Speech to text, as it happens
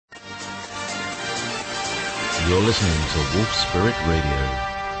You're listening to Wolf Spirit Radio.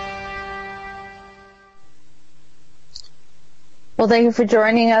 Well, thank you for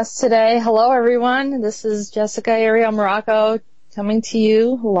joining us today. Hello, everyone. This is Jessica Ariel Morocco coming to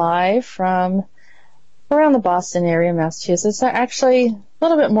you live from around the Boston area, Massachusetts. Actually, a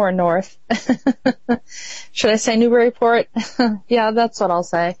little bit more north. Should I say Newburyport? Yeah, that's what I'll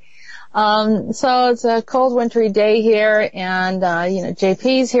say. So it's a cold, wintry day here, and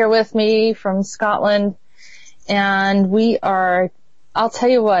JP's here with me from Scotland, and I'll tell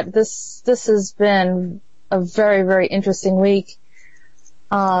you what, this has been a very, very interesting week.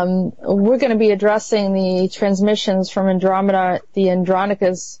 We're going to be addressing the transmissions from Andromeda, the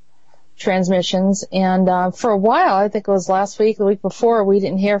Andronicus transmissions, and for a while, I think it was last week, the week before, we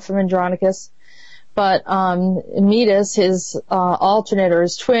didn't hear from Andronicus, but Metis, his alternate or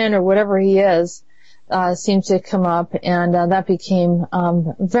his twin or whatever he is, seemed to come up, and that became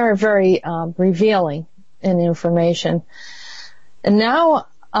very, very revealing in information. And now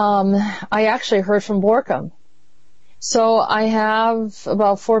I actually heard from Borkum. So I have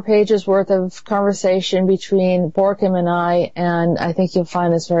about 4 pages worth of conversation between Borkum and I think you'll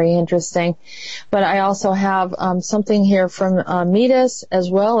find this very interesting. But I also have something here from Metis, as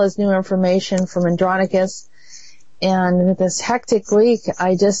well as new information from Andronicus. And with this hectic week,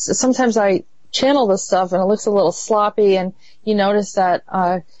 sometimes I channel this stuff and it looks a little sloppy, and you notice that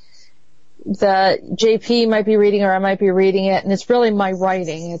that JP might be reading or I might be reading it, and it's really my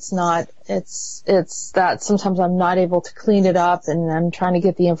writing. It's that sometimes I'm not able to clean it up, and I'm trying to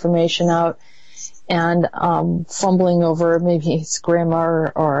get the information out, and fumbling over maybe it's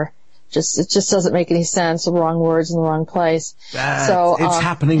grammar or it just doesn't make any sense, the wrong words in the wrong place. So it's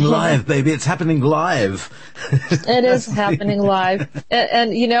happening live, baby. It's happening live. It is happening live.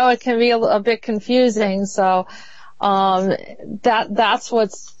 And it can be a bit confusing. So that's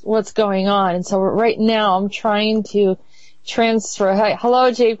what's going on. And so right now I'm trying to transfer. Hi,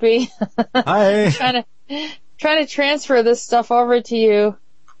 hello, JP. Hi. trying to transfer this stuff over to you.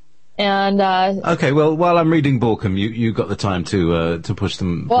 And okay, well, while I'm reading Borkum, you got the time to push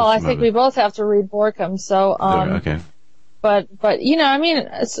them. Well, I think we both have to read Borkum. So okay. But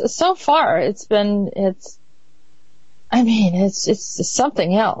so far it's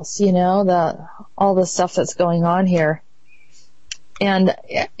something else, all the stuff that's going on here. And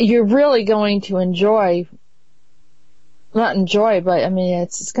you're really going to not enjoy, but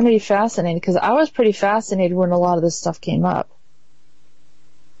it's going to be fascinating, because I was pretty fascinated when a lot of this stuff came up.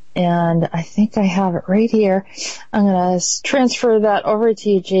 And I think I have it right here. I'm going to transfer that over to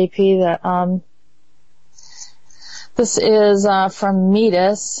you, JP, that, this is, from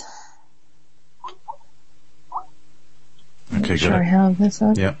Metis. Okay, good. Sure I have this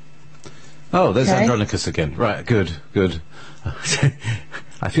up. Yeah. Oh, there's Andronicus again. Right, good.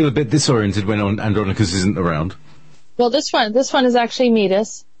 I feel a bit disoriented when Andronicus isn't around. Well, this one is actually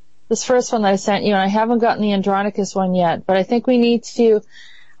Metis. This first one that I sent you, and I haven't gotten the Andronicus one yet, but I think we need to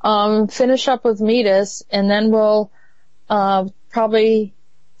finish up with Metis, and then we'll probably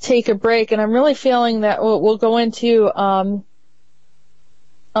take a break. And I'm really feeling that we'll go into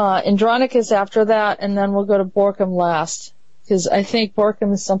Andronicus after that, and then we'll go to Borkum last, because I think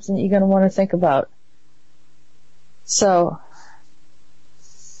Borkum is something that you're going to want to think about. So,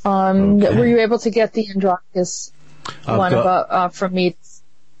 were you able to get the Andronicus from Metis?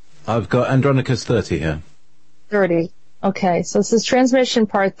 I've got Andronicus 30 here. 30. Okay, so this is transmission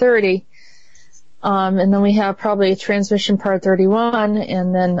part 30. And then we have probably transmission part 31,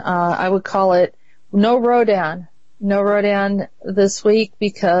 and then I would call it No Rodan this week,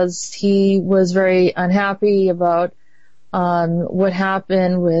 because he was very unhappy about what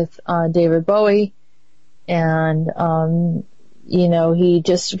happened with David Bowie, and he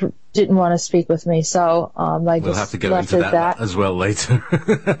just didn't want to speak with me, so we'll have to get into that as well later.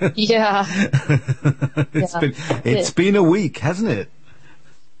 Yeah. It's been a week, hasn't it?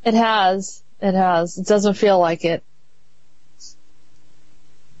 It has. It doesn't feel like it.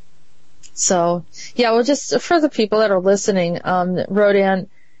 So, yeah, well, just for the people that are listening, Rodan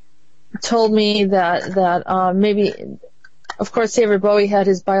told me that maybe, of course, David Bowie had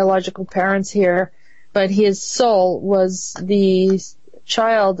his biological parents here, but his soul was the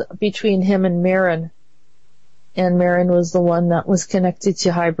child between him and Marin. And Marin was the one that was connected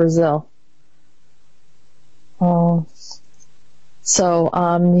to High Brazil. So,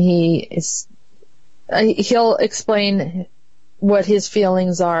 he'll explain what his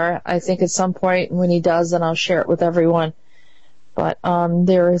feelings are, I think, at some point. When he does, then I'll share it with everyone. But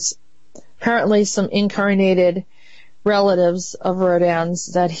there is apparently some incarnated relatives of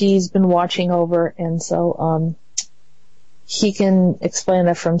Rodan's that he's been watching over, and so he can explain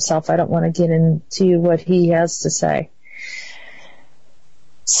that for himself. I don't want to get into what he has to say.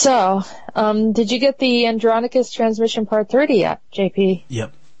 So, did you get the Andronicus transmission part 30 yet, JP?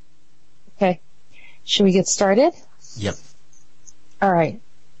 Yep. Okay. Should we get started? Yep. All right.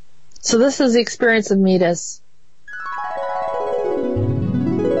 So this is the experience of Midas.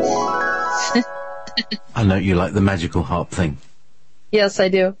 I know you like the magical harp thing. Yes, I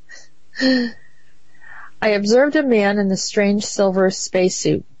do. I observed a man in a strange silver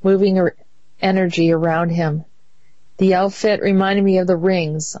spacesuit, moving energy around him. The outfit reminded me of the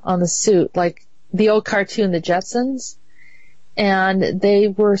rings on the suit, like the old cartoon, The Jetsons. And they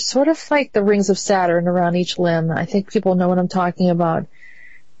were sort of like the rings of Saturn around each limb. I think people know what I'm talking about.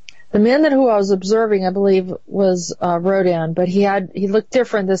 The man who I was observing, I believe, was Rodan, but he looked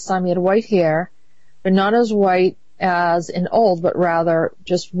different this time. He had white hair, but not as white as in old, but rather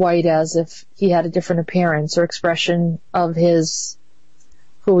just white as if he had a different appearance or expression of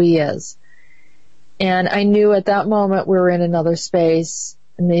who he is. And I knew at that moment we were in another space,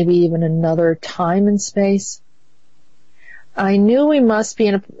 and maybe even another time and space. I knew we must be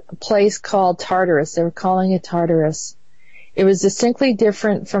in a place called Tartarus. They were calling it Tartarus. It was distinctly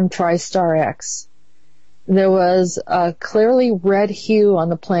different from TriStar X. There was a clearly red hue on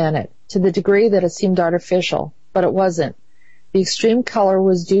the planet, to the degree that it seemed artificial, but it wasn't. The extreme color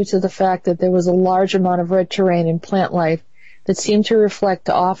was due to the fact that there was a large amount of red terrain and plant life that seemed to reflect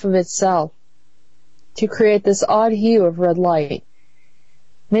off of itself to create this odd hue of red light.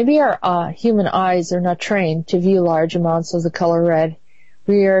 Maybe our human eyes are not trained to view large amounts of the color red.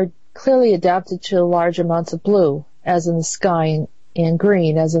 We are clearly adapted to large amounts of blue, as in the sky, and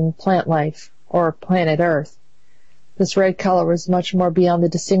green, as in plant life, or planet Earth. This red color was much more beyond the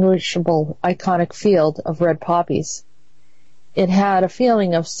distinguishable iconic field of red poppies. It had a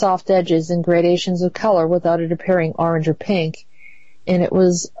feeling of soft edges and gradations of color without it appearing orange or pink, and it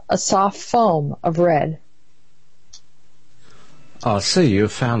was a soft foam of red. I see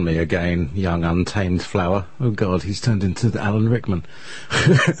you've found me again, young untamed flower. Oh God, he's turned into Alan Rickman.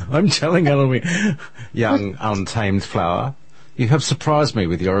 I'm telling Alan, young untamed flower, you have surprised me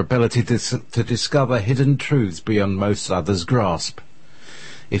with your ability to discover hidden truths beyond most others' grasp.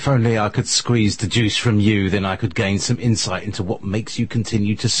 If only I could squeeze the juice from you, then I could gain some insight into what makes you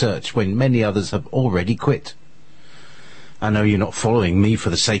continue to search when many others have already quit. I know you're not following me for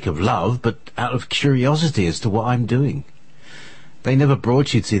the sake of love, but out of curiosity as to what I'm doing. They never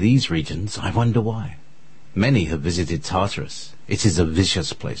brought you to these regions. I wonder why. Many have visited Tartarus. It is a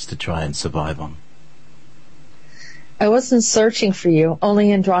vicious place to try and survive on. I wasn't searching for you,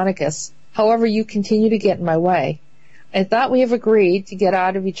 only Andronicus. However, you continue to get in my way. I thought we have agreed to get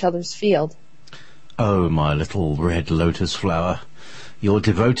out of each other's field. Oh, my little red lotus flower. Your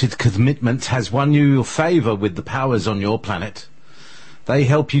devoted commitment has won you your favour with the powers on your planet. They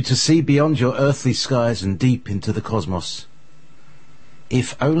help you to see beyond your earthly skies and deep into the cosmos.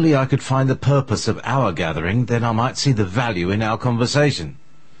 If only I could find the purpose of our gathering, then I might see the value in our conversation.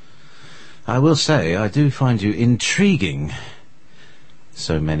 I will say, I do find you intriguing.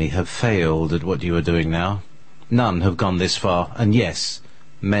 So many have failed at what you are doing now. None have gone this far, and yes,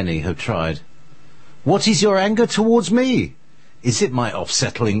 many have tried. What is your anger towards me? Is it my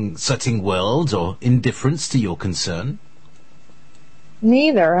setting world or indifference to your concern?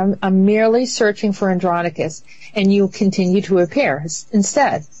 Neither. I'm merely searching for Andronicus, and you continue to appear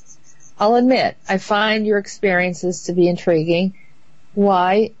instead. I'll admit, I find your experiences to be intriguing.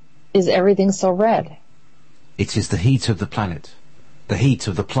 Why is everything so red? It is the heat of the planet, the heat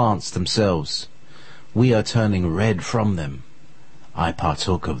of the plants themselves. We are turning red from them. I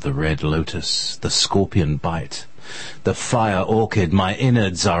partook of the red lotus, the scorpion bite, the fire orchid. My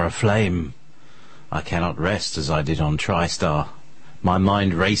innards are aflame. I cannot rest as I did on TriStar. My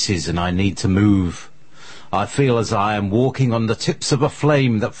mind races and I need to move. I feel as I am walking on the tips of a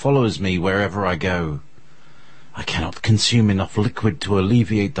flame that follows me wherever I go. I cannot consume enough liquid to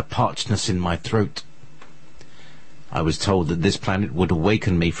alleviate the parchness in my throat. I was told that this planet would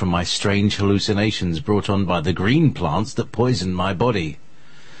awaken me from my strange hallucinations brought on by the green plants that poisoned my body.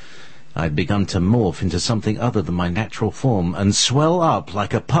 I had begun to morph into something other than my natural form and swell up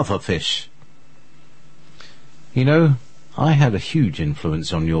like a pufferfish. You know, I had a huge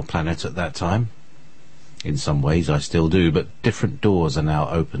influence on your planet at that time. In some ways I still do, but different doors are now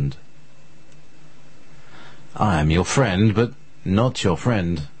opened. I am your friend, but not your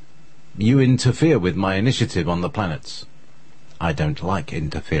friend. You interfere with my initiative on the planets. I don't like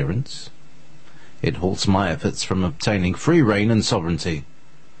interference. It halts my efforts from obtaining free reign and sovereignty.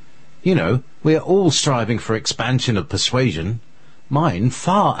 You know, we are all striving for expansion of persuasion. Mine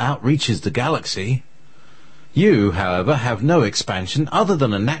far outreaches the galaxy. You, however, have no expansion other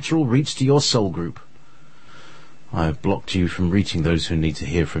than a natural reach to your soul group. I have blocked you from reaching those who need to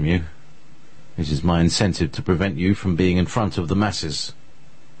hear from you. It is my incentive to prevent you from being in front of the masses.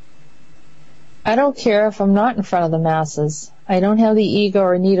 I don't care if I'm not in front of the masses. I don't have the ego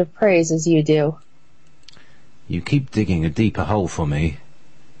or need of praise as you do. You keep digging a deeper hole for me.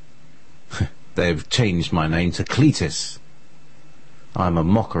 They have changed my name to Cletus. I am a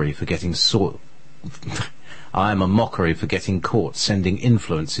mockery for getting caught sending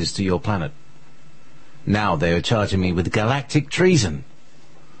influences to your planet. Now they are charging me with galactic treason.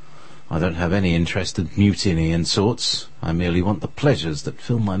 I don't have any interest in mutiny and sorts. I merely want the pleasures that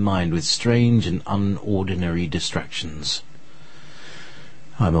fill my mind with strange and unordinary distractions.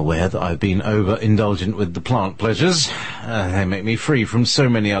 I'm aware that I've been overindulgent with the plant pleasures. They make me free from so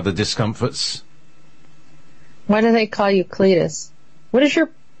many other discomforts. Why do they call you Cletus? What is your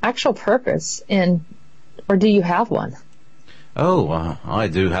actual purpose, or do you have one? Oh, I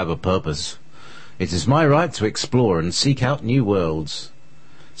do have a purpose. It is my right to explore and seek out new worlds.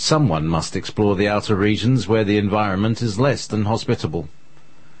 Someone must explore the outer regions where the environment is less than hospitable.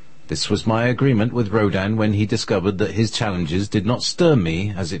 This was my agreement with Rodan when he discovered that his challenges did not stir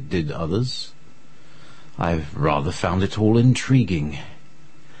me as it did others. I've rather found it all intriguing.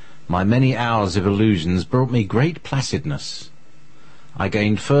 My many hours of illusions brought me great placidness. I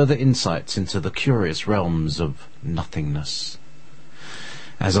gained further insights into the curious realms of nothingness.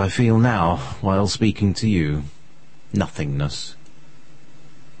 As I feel now, while speaking to you, nothingness.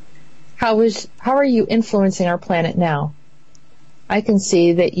 How are you influencing our planet now? I can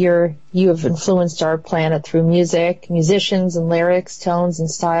see that you have influenced our planet through music, musicians and lyrics, tones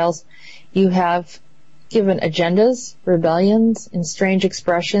and styles. You have given agendas, rebellions, and strange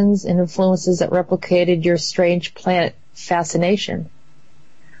expressions and influences that replicated your strange planet fascination.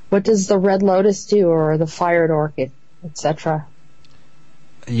 What does the red lotus do, or the fired orchid, etc.?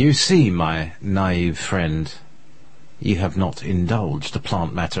 You see, my naive friend, you have not indulged the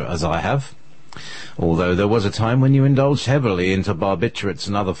plant matter as I have, although there was a time when you indulged heavily into barbiturates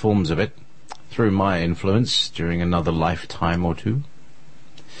and other forms of it, through my influence during another lifetime or two.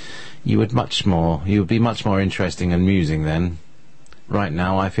 You would be much more interesting and amusing then. Right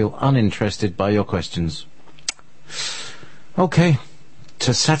now I feel uninterested by your questions. Okay,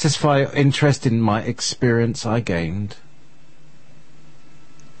 to satisfy your interest in my experience I gained.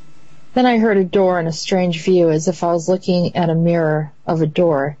 Then I heard a door and a strange view, as if I was looking at a mirror of a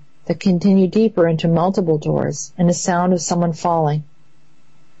door that continued deeper into multiple doors, and a sound of someone falling.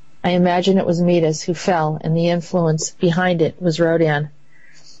 I imagine it was Midas who fell, and the influence behind it was Rodan.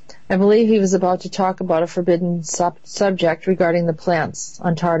 I believe he was about to talk about a forbidden subject regarding the plants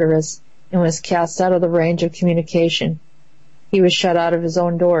on Tartarus, and was cast out of the range of communication. He was shut out of his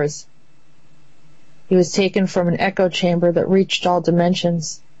own doors. He was taken from an echo chamber that reached all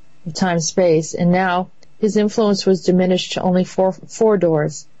dimensions of time-space, and now his influence was diminished to only four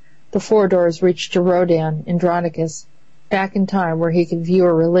doors. The 4 doors reached to Rodan, Andronicus, back in time, where he could view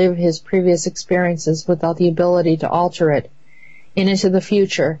or relive his previous experiences without the ability to alter it, and into the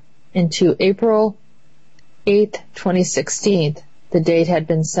future, into April 8th, 2016. The date had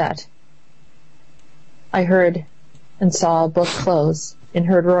been set. I heard and saw a book close, and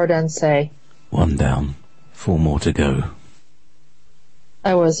heard Rodan say, 1 down, 4 more to go.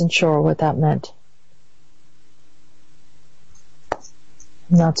 I wasn't sure what that meant.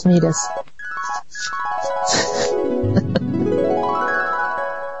 And that's Midas.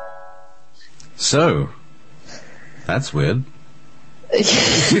 So, that's weird.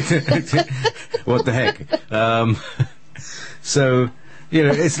 What the heck? So,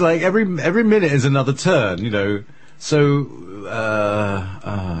 it's like every minute is another turn, So,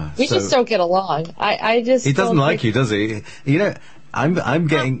 we just don't get along. I just. He doesn't like you, does he?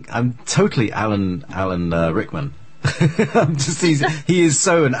 I'm totally Alan Rickman. He is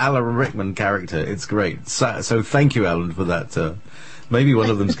so an Alan Rickman character. It's great. So thank you, Alan, for that. Maybe one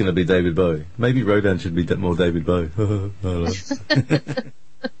of them's going to be David Bowie. Maybe Rodan should be more David Bowie. Well,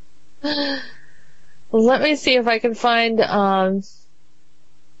 let me see if I can find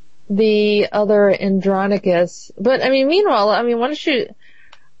the other Andronicus. But meanwhile,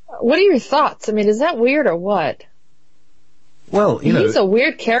 what are your thoughts? Is that weird or what? Well, he's a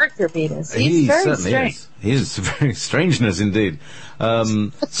weird character, Venus. He's very strange. He is very strangeness indeed.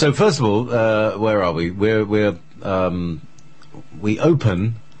 So first of all, where are we? We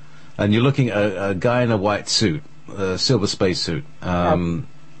open, and you're looking at a guy in a white suit, a silver space suit,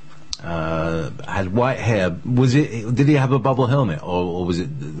 had white hair. Did he have a bubble helmet, or was it?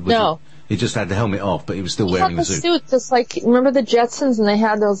 No. He just had the helmet off, but he was still He wearing had the suit. suit, just like, remember the Jetsons, and they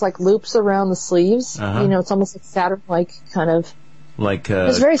had those like loops around the sleeves? Uh-huh. You know, it's almost like Saturn-like kind of. Like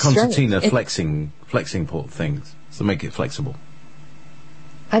It's very concertina strange. flexing port things to make it flexible.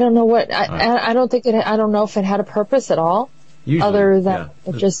 I don't know what, I don't think I don't know if it had a purpose at all. Usually, other than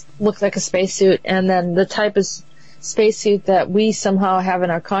it just looked like a spacesuit, and then the type of spacesuit that we somehow have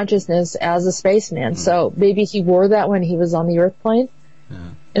in our consciousness as a spaceman. So maybe he wore that when he was on the Earth plane. Yeah.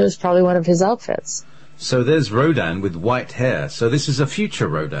 It was probably one of his outfits. So there's Rodan with white hair. So this is a future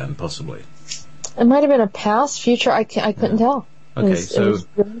Rodan, possibly. It might have been a past, future. I couldn't tell. Okay, it was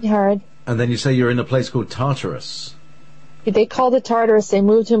really hard. And then you say you're in a place called Tartarus. They called it Tartarus. They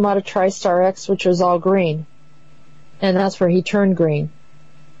moved him out of TriStar X, which was all green, and that's where he turned green.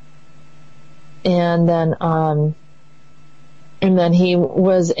 And then he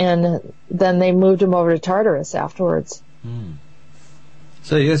was in. Then they moved him over to Tartarus afterwards.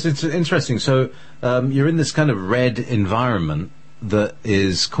 So yes, it's interesting. So you're in this kind of red environment that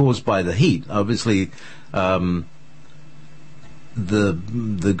is caused by the heat. Obviously, the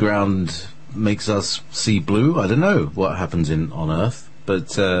ground makes us see blue. I don't know what happens on Earth,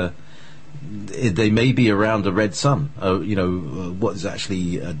 but they may be around a red sun. What is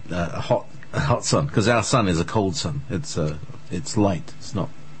actually a hot sun? Because our sun is a cold sun. It's light. It's not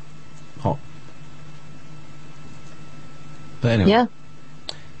hot. But anyway. Yeah.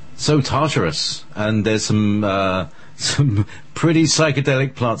 So Tartarus, and there's some pretty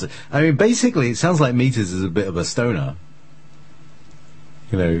psychedelic plants. I mean, basically, it sounds like Meters is a bit of a stoner.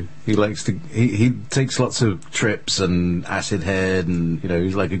 You know, he likes to. He takes lots of trips and acid head, and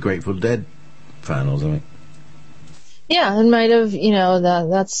he's like a Grateful Dead fan or something. Yeah, and might have.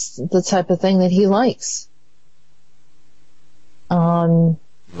 That's the type of thing that he likes.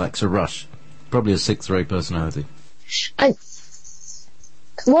 Likes a rush. Probably a sixth-rate personality.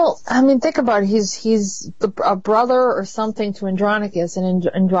 Well, I mean, think about it. He's a brother or something to Andronicus, and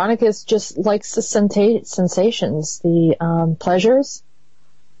Andronicus just likes the sensations, the pleasures.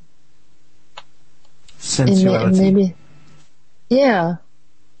 Sensuality. Maybe. Yeah.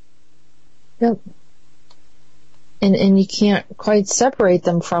 Yep. And you can't quite separate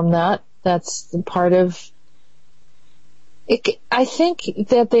them from that. That's the part of it. I think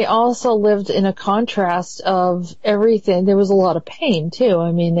that they also lived in a contrast of everything. There was a lot of pain too.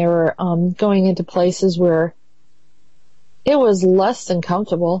 I mean, they were going into places where it was less than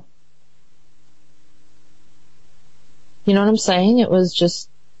comfortable. You know what I'm saying? It was just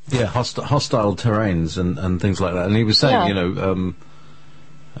hostile terrains and things like that. And he was saying,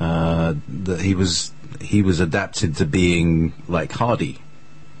 that he was adapted to being like hardy.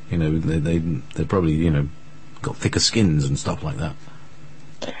 They probably got thicker skins and stuff like that.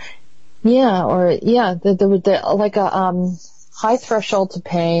 Yeah, like a high threshold to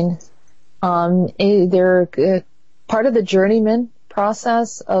pain. They're part of the journeyman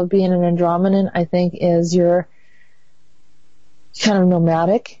process of being an Andromedan. I think is you're kind of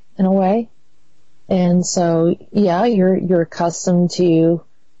nomadic in a way, and so you're accustomed to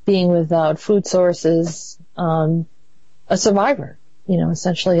being without food sources, a survivor,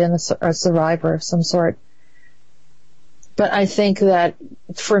 essentially, and a survivor of some sort. But I think that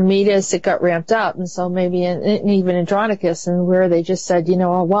for Metis, it got ramped up, and so maybe even Andronicus, and where they just said,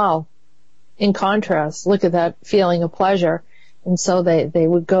 oh wow, in contrast, look at that feeling of pleasure, and so they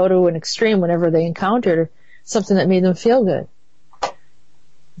would go to an extreme whenever they encountered something that made them feel good.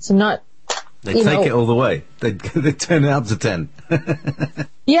 So not. They take it all the way. They turn it up to 10.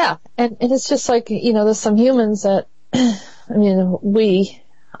 Yeah, and it's just like there's some humans that, I mean,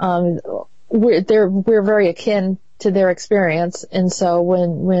 we're very akin to their experience, and so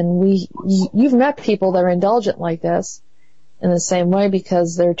when you've met people that are indulgent like this in the same way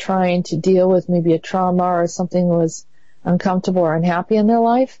because they're trying to deal with maybe a trauma or something was uncomfortable or unhappy in their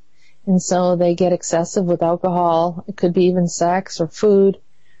life, and so they get excessive with alcohol. It could be even sex or food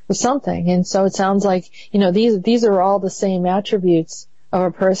or something, and so it sounds like these are all the same attributes of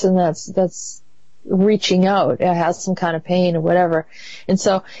a person that's reaching out, it has some kind of pain or whatever. And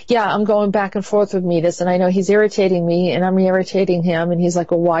so, I'm going back and forth with Metis, and I know he's irritating me, and I'm irritating him, and he's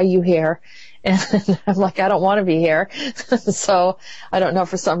like, well, why are you here? And I'm like, I don't want to be here. So I don't know,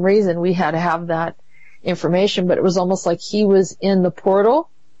 for some reason we had to have that information, but it was almost like he was in the portal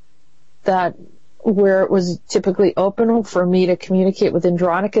that where it was typically open for me to communicate with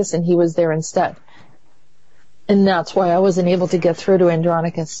Andronicus, and he was there instead. And that's why I wasn't able to get through to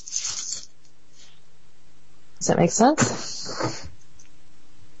Andronicus. Does that make sense?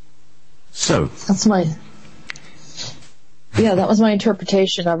 So that's mine. Yeah, that was my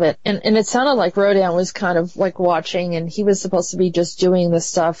interpretation of it. And it sounded like Rodan was kind of like watching, and he was supposed to be just doing this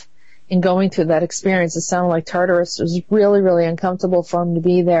stuff and going through that experience. It sounded like Tartarus was really, really uncomfortable for him to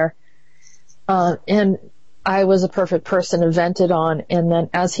be there. And I was a perfect person to vent it on. And then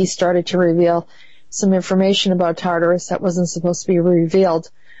as he started to reveal some information about Tartarus that wasn't supposed to be revealed,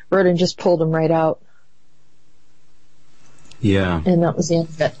 Rodan just pulled him right out. Yeah. And that was the end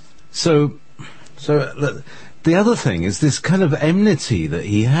of it. So the other thing is this kind of enmity that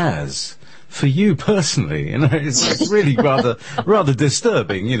he has for you personally. You know, it's really rather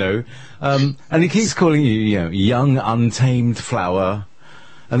disturbing. You know, and he keeps calling you, young untamed flower.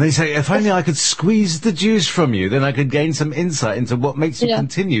 And they say, if only I could squeeze the juice from you, then I could gain some insight into what makes you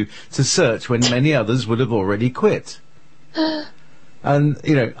continue to search when many others would have already quit. And,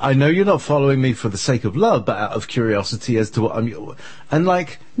 I know you're not following me for the sake of love, but out of curiosity as to what I'm... And,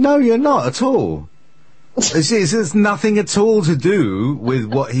 no, you're not at all. There's nothing at all to do with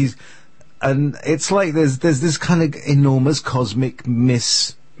what he's... And it's like there's this kind of enormous cosmic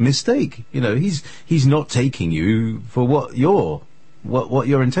mistake. He's not taking you for what your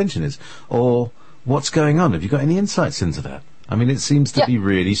intention is, or what's going on. Have you got any insights into that? I mean, it seems to be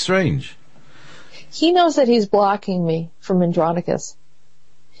really strange. He knows that he's blocking me from Andronicus.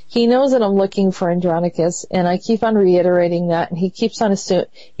 He knows that I'm looking for Andronicus, and I keep on reiterating that, and he keeps on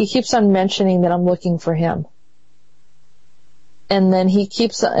mentioning that I'm looking for him. And then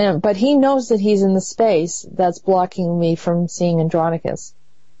but he knows that he's in the space that's blocking me from seeing Andronicus.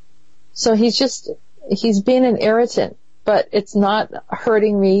 So he's being an irritant, but it's not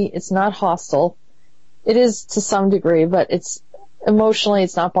hurting me. It's not hostile. It is to some degree, but emotionally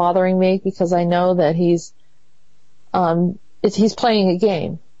it's not bothering me, because I know that he's playing a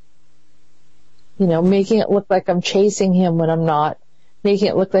game. Making it look like I'm chasing him when I'm not, making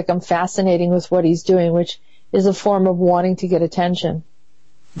it look like I'm fascinating with what he's doing, which is a form of wanting to get attention.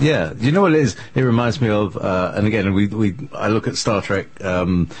 Yeah, you know what it is? It reminds me of, and again, I look at Star Trek.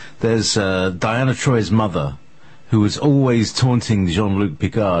 There's Diana Troy's mother, who was always taunting Jean-Luc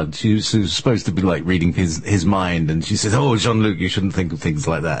Picard. She was supposed to be reading his mind, and she says, "Oh, Jean-Luc, you shouldn't think of things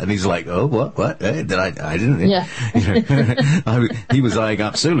like that." And he's like, "Oh, what? I didn't." Yeah. He was eyeing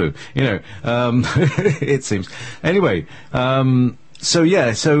up Sulu. It seems. Anyway,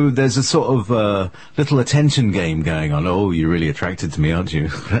 so there's a sort of little attention game going on. Oh, you're really attracted to me, aren't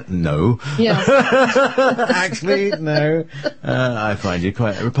you? No. Yeah. Actually, no. I find you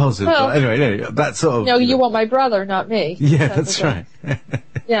quite repulsive. Well, but anyway, that sort of... No, you want my brother, not me. Yeah, that's right.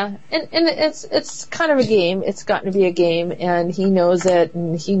 Yeah, and it's kind of a game. It's gotten to be a game, and he knows it,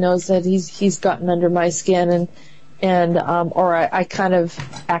 and he knows that he's gotten under my skin, or I kind of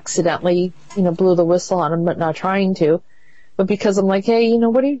accidentally, blew the whistle on him, but not trying to. But because I'm like, hey,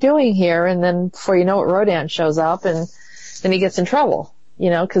 what are you doing here? And then before you know it, Rodan shows up, and then he gets in trouble,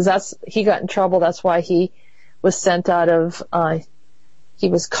 because he got in trouble. That's why he was sent out of, he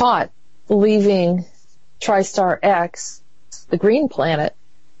was caught leaving TriStar X, the green planet,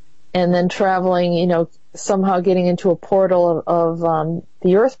 and then traveling, somehow getting into a portal of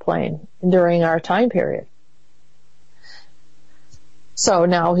the Earth plane during our time period. So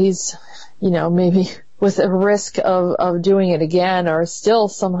now he's, maybe with a risk of doing it again, or still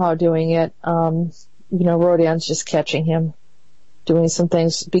somehow doing it, Rodan's just catching him doing some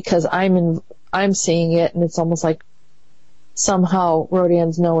things, because I'm seeing it, and it's almost like somehow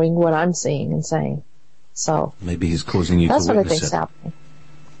Rodan's knowing what I'm seeing and saying. So maybe he's causing you to witness it. That's what I think's happening.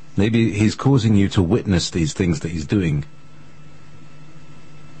 Maybe he's causing you to witness these things that he's doing.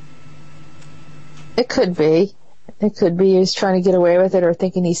 It could be. It could be he's trying to get away with it, or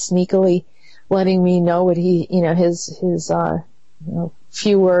thinking he's sneakily letting me know what his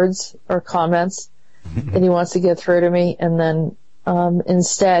few words or comments that he wants to get through to me, and then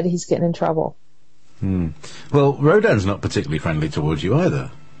instead he's getting in trouble. Well, Rodan's not particularly friendly towards you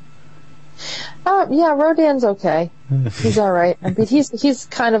either. Yeah, Rodan's okay. He's all right. I mean, he's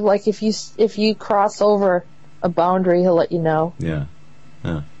kind of like, if you cross over a boundary, he'll let you know. Yeah.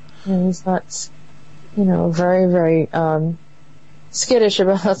 And he's not, very, very skittish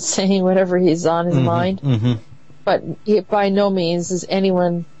about saying whatever he's on his mind. Mm-hmm. But by no means does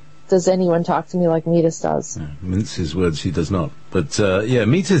anyone talk to me like Metis does. Mince his words, he does not. But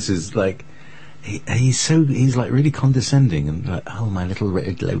Metis is like, he's like really condescending, and like, oh, my little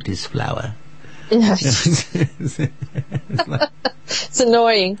red lotus flower. Yeah. It's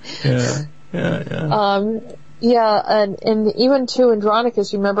annoying. Yeah. And even to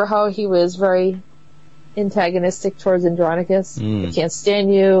Andronicus, remember how he was very antagonistic towards Andronicus? I can't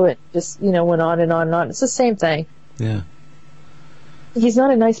stand you, and just, went on and on and on. It's the same thing. Yeah. He's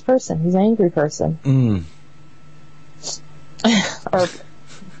not a nice person. He's an angry person. or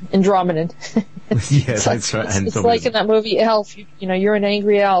Andromedan. Yeah, that's right. It's like in that movie Elf. You're an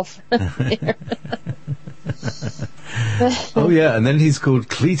angry elf. Oh yeah, and then he's called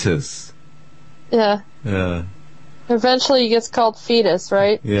Cletus. Yeah. Yeah. Eventually he gets called Fetus,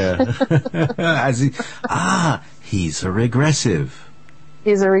 right? Yeah. He's a regressive.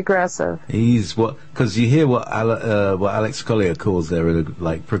 He's a regressive. He's because you hear what Alex Collier calls their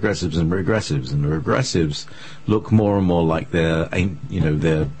like progressives and the regressives look more and more like their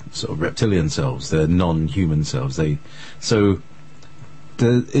sort of reptilian selves, their non-human selves. Is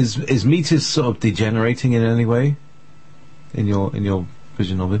Metis sort of degenerating in any way in your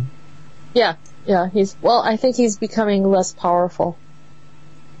vision of him? Yeah. I think he's becoming less powerful.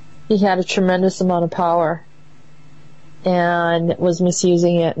 He had a tremendous amount of power and was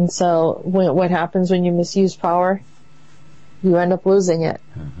misusing it. And so what happens when you misuse power? You end up losing it.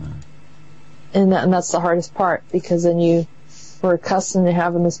 Mm-hmm. And that's the hardest part, because then you were accustomed to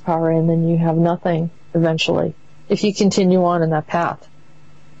having this power and then you have nothing eventually if you continue on in that path.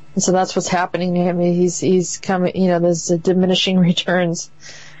 And so that's what's happening to him. He's coming, there's diminishing returns.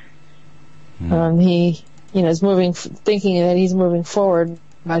 He is thinking that he's moving forward,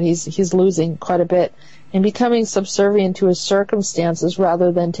 but he's losing quite a bit and becoming subservient to his circumstances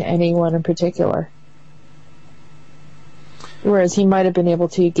rather than to anyone in particular. Whereas he might have been able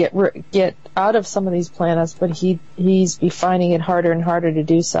to get out of some of these planets, but he's be finding it harder and harder to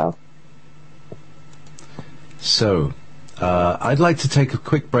do so. So, I'd like to take a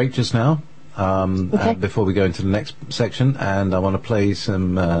quick break just now. Okay. Before we go into the next section, and I want to play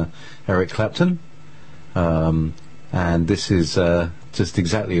some Eric Clapton, and this is just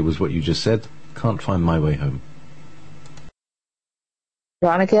exactly it was what you just said. Can't Find My Way Home.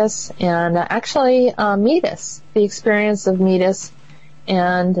 Andronicus and actually Metis, the experience of Metis,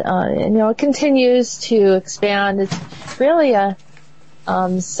 and it continues to expand. It's really a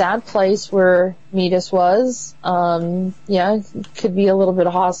sad place where Metis was. It could be a little bit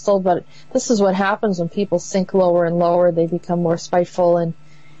hostile, but this is what happens when people sink lower and lower. They become more spiteful and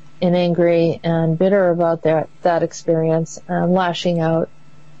angry and bitter about that experience and lashing out,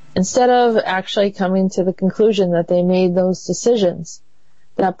 instead of actually coming to the conclusion that they made those decisions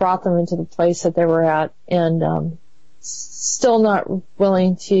that brought them into the place that they were at, and still not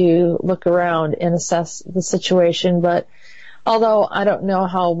willing to look around and assess the situation. But although I don't know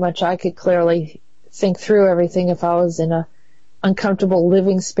how much I could clearly think through everything if I was in a uncomfortable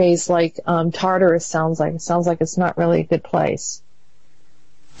living space like Tartarus sounds like. It sounds like it's not really a good place.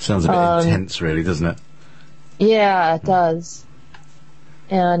 Sounds a bit intense, really, doesn't it? Yeah, it does.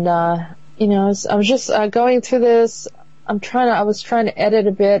 And I was just going through this. I was trying to edit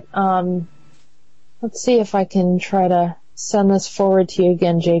a bit. Let's see if I can try to send this forward to you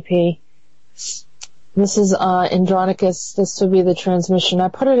again, JP. This is Andronicus. This would be the transmission. I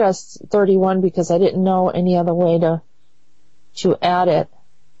put it as 31 because I didn't know any other way to add it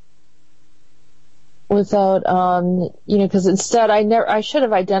without, because instead I should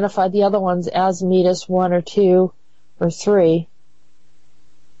have identified the other ones as Metis 1 or 2 or 3.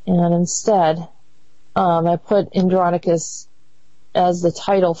 And instead, I put Andronicus as the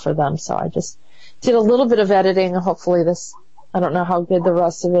title for them. So I just did a little bit of editing. Hopefully I don't know how good the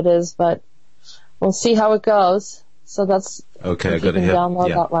rest of it is, but we'll see how it goes. So that's okay. I got it here. Download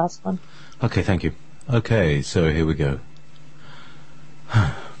that last one. Okay, thank you. Okay, so here we go.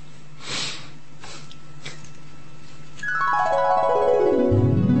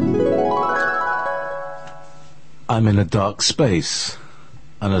 I'm in a dark space,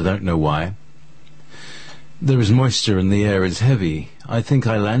 and I don't know why. There is moisture and the air is heavy. I think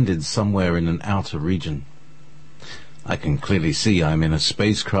I landed somewhere in an outer region. I can clearly see I'm in a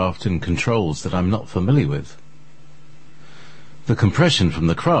spacecraft and controls that I'm not familiar with. The compression from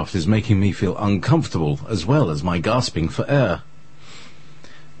the craft is making me feel uncomfortable, as well as my gasping for air.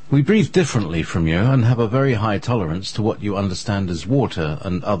 We breathe differently from you and have a very high tolerance to what you understand as water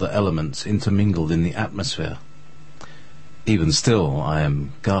and other elements intermingled in the atmosphere. Even still, I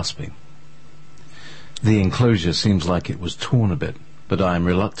am gasping. The enclosure seems like it was torn a bit, but I am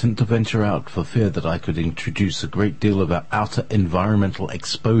reluctant to venture out for fear that I could introduce a great deal of outer environmental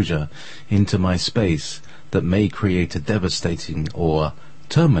exposure into my space that may create a devastating or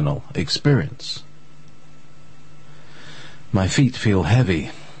terminal experience. My feet feel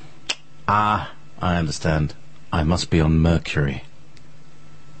heavy. I understand. I must be on Mercury.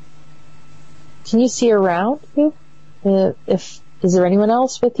 Can you see around you? Is there anyone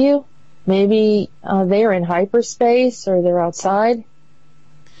else with you? Maybe they're in hyperspace or they're outside.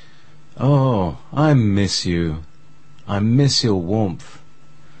 Oh, I miss you. I miss your warmth.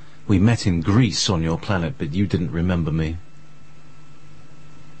 We met in Greece on your planet, but you didn't remember me.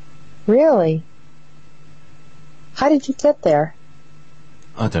 Really? How did you get there?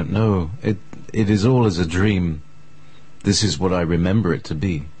 I don't know. It is all as a dream. This is what I remember it to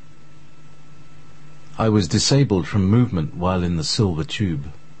be. I was disabled from movement while in the silver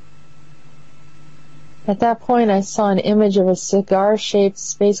tube. At that point, I saw an image of a cigar-shaped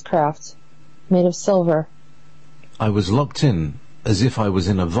spacecraft made of silver. I was locked in, as if I was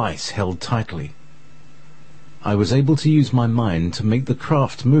in a vice held tightly. I was able to use my mind to make the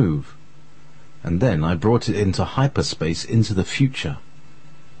craft move, and then I brought it into hyperspace, into the future.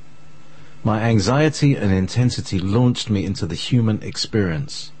 My anxiety and intensity launched me into the human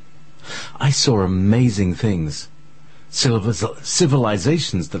experience. I saw amazing things,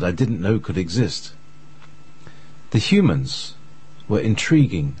 civilizations that I didn't know could exist. The humans were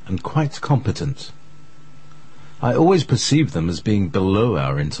intriguing and quite competent. I always perceived them as being below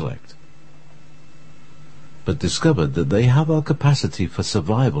our intellect, but discovered that they have our capacity for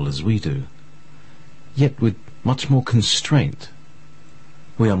survival as we do, yet with much more constraint.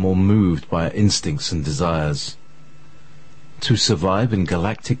 We are more moved by our instincts and desires. To survive in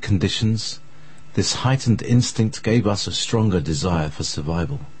galactic conditions, this heightened instinct gave us a stronger desire for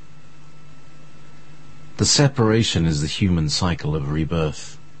survival. The separation is the human cycle of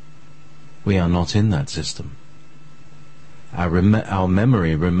rebirth. We are not in that system. Our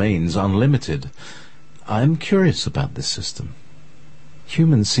memory remains unlimited. I am curious about this system.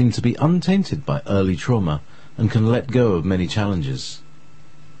 Humans seem to be untainted by early trauma and can let go of many challenges.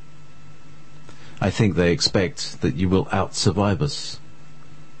 I think they expect that you will out-survive us.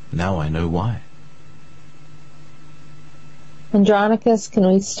 Now I know why. Andronicus, can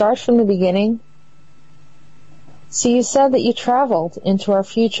we start from the beginning? So you said that you traveled into our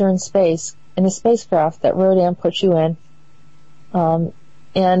future in space, in a spacecraft that Rodan put you in.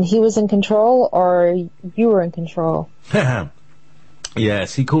 And he was in control, or you were in control?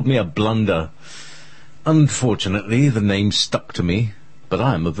 Yes, he called me a blunder. Unfortunately, the name stuck to me, but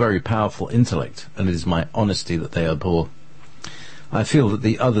I am a very powerful intellect, and it is my honesty that they abhor. I feel that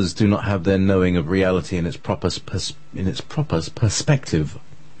the others do not have their knowing of reality in its proper perspective.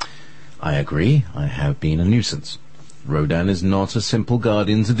 I agree, I have been a nuisance. Rodan is not a simple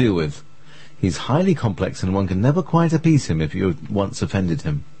guardian to deal with. He's highly complex, and one can never quite appease him if you have once offended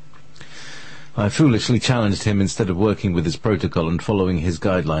him. I foolishly challenged him instead of working with his protocol and following his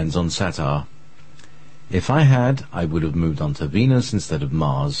guidelines on Satar. If I had, I would have moved on to Venus instead of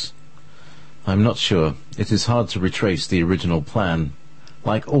Mars. I'm not sure. It is hard to retrace the original plan.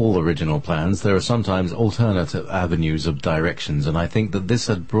 Like all original plans, there are sometimes alternative avenues of directions, and I think that this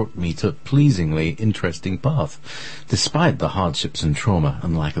had brought me to a pleasingly interesting path, despite the hardships and trauma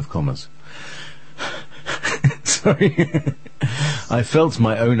and lack of commas. Sorry. I felt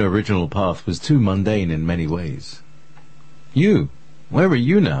my own original path was too mundane in many ways. You? Where are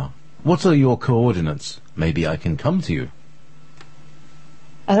you now? What are your coordinates? Maybe I can come to you.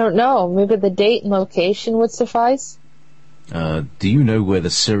 I don't know. Maybe the date and location would suffice? Do you know where the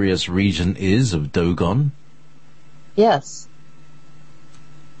Sirius region is of Dogon? Yes.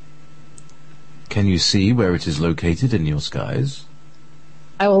 Can you see where it is located in your skies?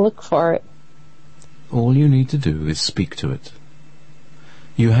 I will look for it. All you need to do is speak to it.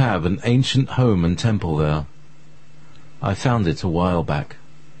 You have an ancient home and temple there. I found it a while back.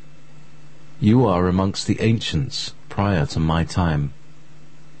 You are amongst the ancients prior to my time.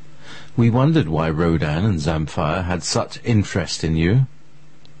 We wondered why Rodan and Zamfire had such interest in you.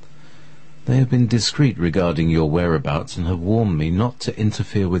 They have been discreet regarding your whereabouts and have warned me not to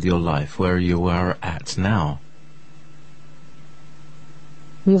interfere with your life where you are at now.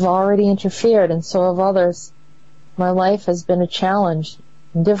 You've already interfered, and so have others. My life has been a challenge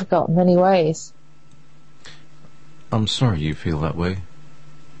and difficult in many ways. I'm sorry you feel that way.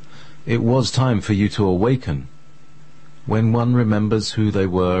 It was time for you to awaken. When one remembers who they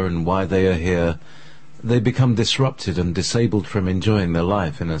were and why they are here, they become disrupted and disabled from enjoying their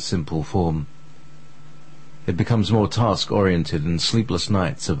life in a simple form. It becomes more task-oriented and sleepless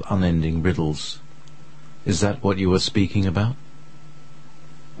nights of unending riddles. Is that what you were speaking about?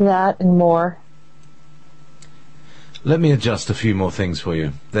 That and more. Let me adjust a few more things for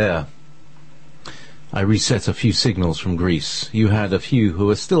you. There. I reset a few signals from Greece. You had a few who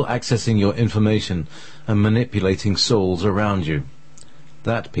are still accessing your information and manipulating souls around you.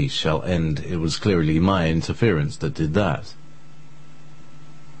 That piece shall end. It was clearly my interference that did that.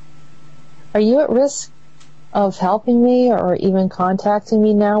 Are you at risk of helping me or even contacting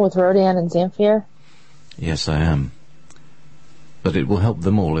me now with Rodan and Zamfir? Yes, I am. But it will help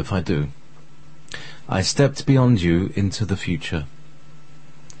them all if I do. I stepped beyond you into the future.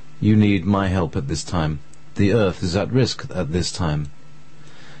 You need my help at this time. The Earth is at risk at this time.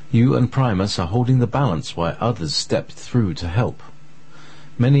 You and Primus are holding the balance while others stepped through to help.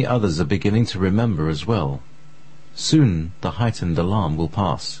 Many others are beginning to remember as well. Soon the heightened alarm will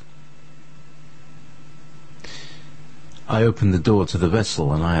pass. I open the door to the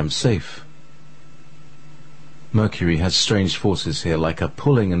vessel and I am safe. Mercury has strange forces here, like a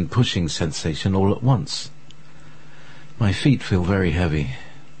pulling and pushing sensation all at once. My feet feel very heavy.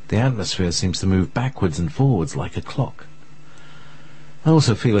 The atmosphere seems to move backwards and forwards like a clock. I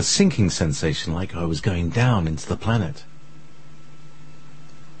also feel a sinking sensation, like I was going down into the planet.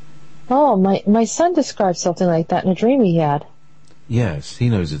 Oh, my son described something like that in a dream he had. Yes, he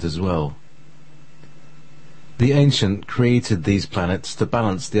knows it as well. The Ancient created these planets to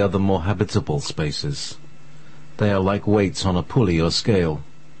balance the other more habitable spaces. They are like weights on a pulley or scale.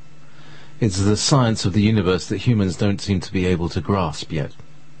 It's the science of the universe that humans don't seem to be able to grasp yet.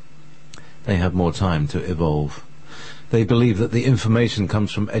 They have more time to evolve. They believe that the information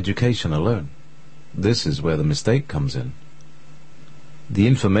comes from education alone. This is where the mistake comes in. The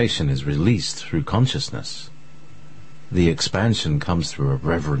information is released through consciousness. The expansion comes through a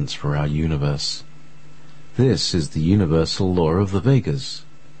reverence for our universe. This is the universal law of the Vegas.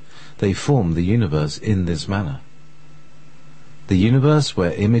 They form the universe in this manner. The universe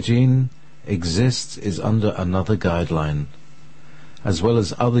where Imogene exists is under another guideline, as well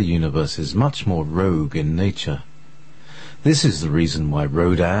as other universes much more rogue in nature. This is the reason why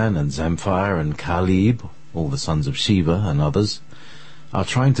Rodan and Zamfir and Khalib, all the sons of Shiva and others, are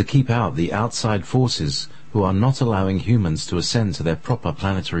trying to keep out the outside forces who are not allowing humans to ascend to their proper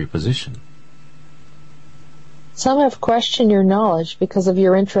planetary position. Some have questioned your knowledge because of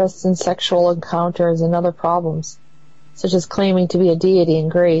your interest in sexual encounters and other problems, such as claiming to be a deity in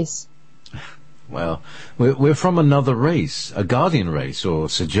Greece. Well, we're from another race, a guardian race or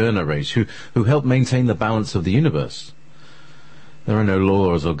sojourner race, who help maintain the balance of the universe. There are no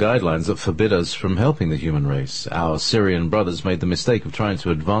laws or guidelines that forbid us from helping the human race. Our Syrian brothers made the mistake of trying to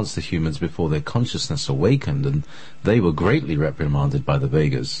advance the humans before their consciousness awakened, and they were greatly reprimanded by the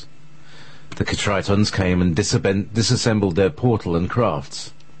Vegas. The Ketritons came and disassembled their portal and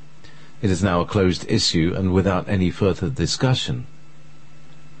crafts. It is now a closed issue and without any further discussion.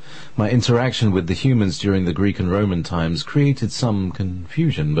 My interaction with the humans during the Greek and Roman times created some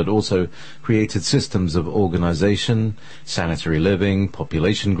confusion, but also created systems of organization, sanitary living,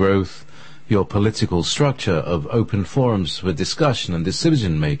 population growth, your political structure of open forums for discussion and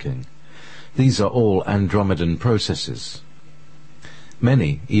decision-making. These are all Andromedan processes.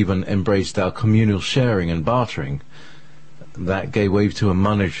 Many even embraced our communal sharing and bartering. That gave way to a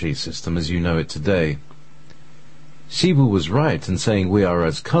monetary system as you know it today. Shiva was right in saying we are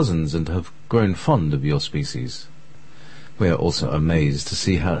as cousins and have grown fond of your species. We are also amazed to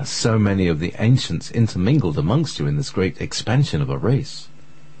see how so many of the ancients intermingled amongst you in this great expansion of a race.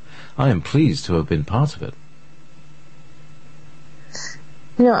 I am pleased to have been part of it.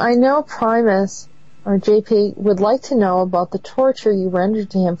 I know Primus, or JP, would like to know about the torture you rendered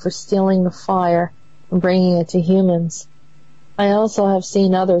to him for stealing the fire and bringing it to humans. I also have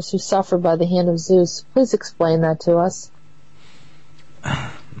seen others who suffered by the hand of Zeus. Please explain that to us.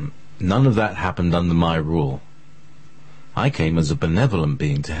 None of that happened under my rule. I came as a benevolent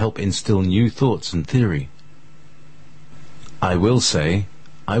being to help instill new thoughts and theory. I will say,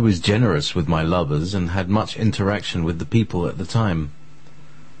 I was generous with my lovers and had much interaction with the people at the time.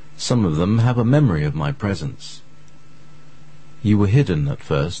 Some of them have a memory of my presence. You were hidden at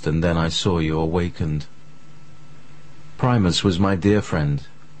first, and then I saw you awakened. Primus was my dear friend.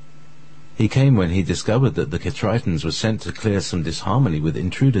 He came when he discovered that the Ketritons were sent to clear some disharmony with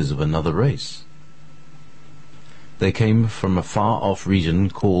intruders of another race. They came from a far-off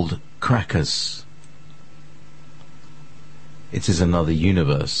region called Krakus. It is another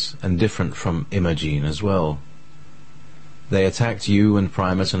universe, and different from Imogene as well. They attacked you and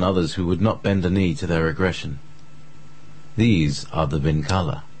Primus and others who would not bend a knee to their aggression. These are the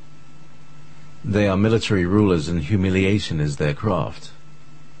Vinkala. They are military rulers and humiliation is their craft.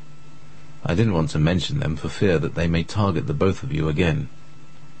 I didn't want to mention them for fear that they may target the both of you again.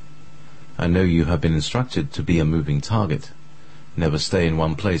 I know you have been instructed to be a moving target, never stay in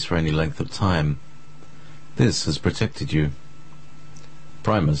one place for any length of time. This has protected you.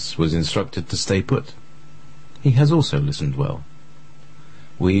 Primus was instructed to stay put. He has also listened well.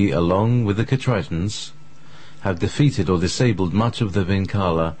 We, along with the Ketritons, have defeated or disabled much of the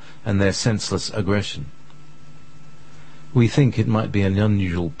Vinkala and their senseless aggression. We think it might be an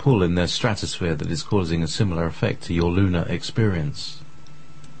unusual pull in their stratosphere that is causing a similar effect to your lunar experience.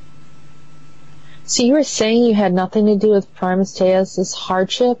 So you were saying you had nothing to do with Primus Teos'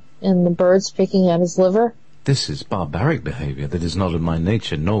 hardship and the birds picking at his liver? This is barbaric behavior that is not of my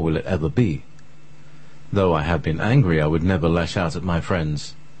nature, nor will it ever be. Though I have been angry, I would never lash out at my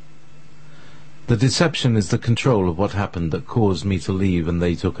friends. The deception is the control of what happened that caused me to leave and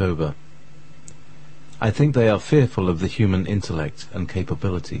they took over. I think they are fearful of the human intellect and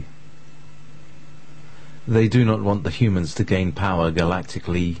capability. They do not want the humans to gain power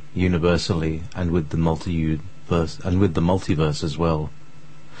galactically, universally, and with the multiverse as well.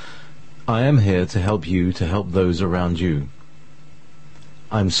 I am here to help you, to help those around you.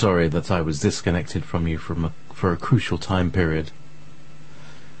 I'm sorry that I was disconnected from you for a crucial time period.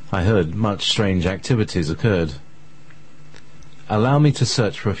 I heard much strange activities occurred. Allow me to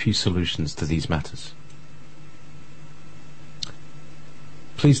search for a few solutions to these matters.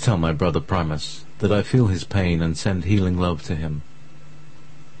 Please tell my brother Primus that I feel his pain and send healing love to him.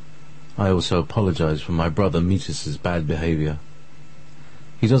 I also apologize for my brother Metis's bad behavior.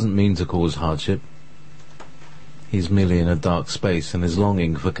 He doesn't mean to cause hardship. He's merely in a dark space and is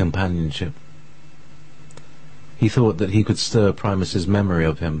longing for companionship. He thought that he could stir Primus's memory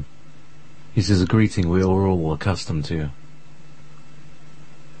of him. This is a greeting we are all accustomed to.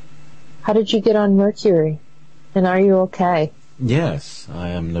 How did you get on Mercury? And are you okay? Yes, I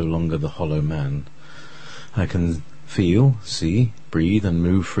am no longer the hollow man. I can feel, see, breathe, and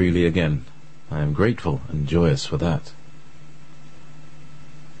move freely again. I am grateful and joyous for that.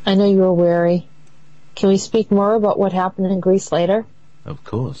 I know you were weary. Can we speak more about what happened in Greece later? Of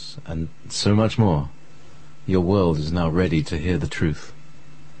course, and so much more. Your world is now ready to hear the truth.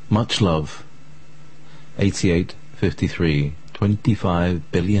 Much love. 8853,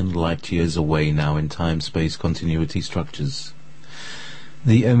 25 billion light-years away now in time-space continuity structures.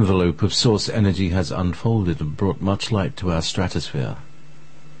 The envelope of source energy has unfolded and brought much light to our stratosphere.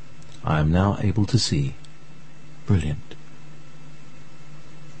 I am now able to see. Brilliant.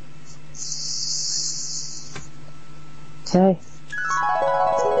 Okay.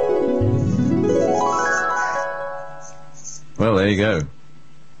 Well, there you go.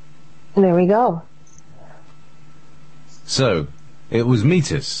 There we go. So, it was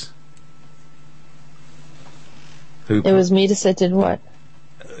Metis. It was Metis that did what?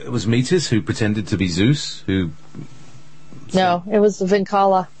 It was Metis who pretended to be Zeus, who... No, it was the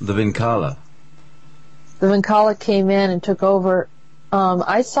Vincala. The Vincala. The Vincala came in and took over.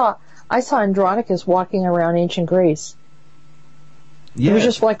 I saw Andronicus walking around ancient Greece. Yeah. He was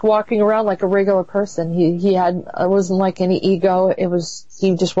just like walking around like a regular person. He had, it wasn't like any ego. It was,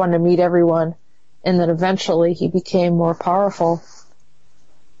 he just wanted to meet everyone. And then eventually he became more powerful.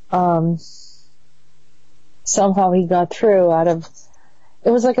 Somehow he got through out of, it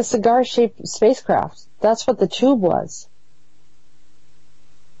was like a cigar-shaped spacecraft. That's what the tube was.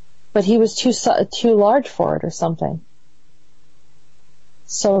 But he was too large for it or something.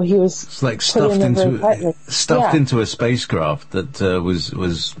 So he was it's like stuffed into a spacecraft that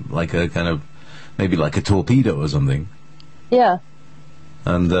was like a kind of maybe like a torpedo or something. Yeah.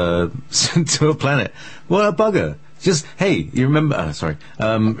 And sent to a planet. What a bugger! Just hey, you remember? Sorry,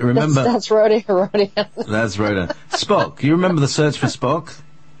 remember? That's Rhoda. That's Rhoda. Spock. You remember the search for Spock?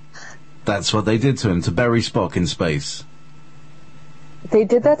 That's what they did to him, to bury Spock in space. They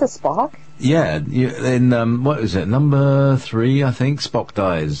did that to Spock? Yeah, in, what is it, number 3, I think, Spock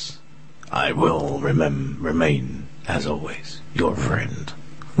dies. I will remain, as always, your friend.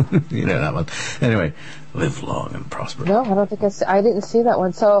 You know that one. Anyway, live long and prosper. No, I don't think I didn't see that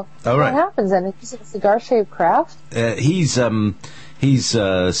one. So, what happens then? Is it a cigar-shaped craft? He's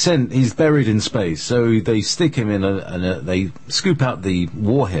buried in space, so they stick him in they scoop out the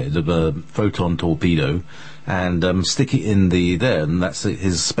warhead of a photon torpedo and stick it in there, and that's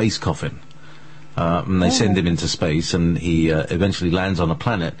his space coffin. And they send him into space, and he eventually lands on a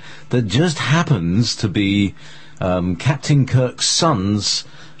planet that just happens to be Captain Kirk's son's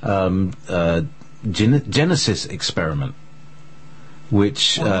Genesis experiment,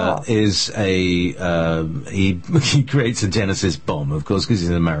 which is a he creates a Genesis bomb, of course, because he's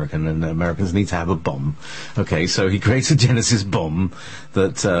an American, and Americans need to have a bomb. Okay, so he creates a Genesis bomb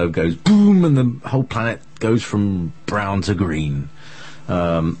that goes boom, and the whole planet goes from brown to green.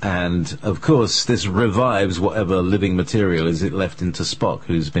 And of course, this revives whatever living material is it left into Spock,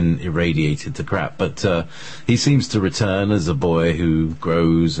 who's been irradiated to crap. But he seems to return as a boy who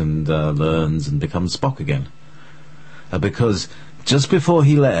grows and learns and becomes Spock again. Because just before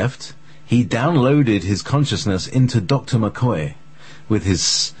he left, he downloaded his consciousness into Dr. McCoy with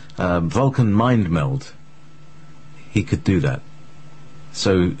his Vulcan mind meld. He could do that.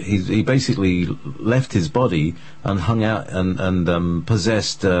 So he basically left his body and hung out and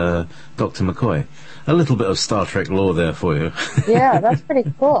possessed Dr. McCoy. A little bit of Star Trek lore there for you. Yeah, that's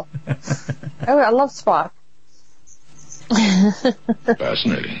pretty cool. I love Spock.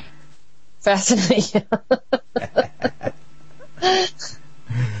 Fascinating. Fascinating.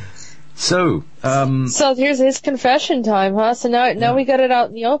 So, So here's his confession time, huh? So now we got it out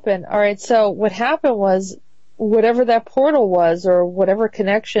in the open. All right. So what happened was, whatever that portal was, or whatever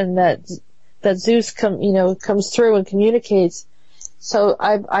connection that Zeus comes through and communicates. So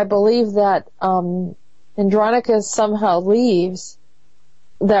I believe that Andronicus somehow leaves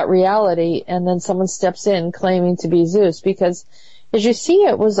that reality, and then someone steps in claiming to be Zeus, because as you see,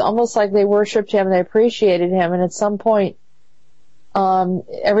 it was almost like they worshipped him, they appreciated him, and at some point,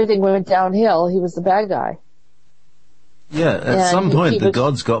 everything went downhill. He was the bad guy. yeah, at some point the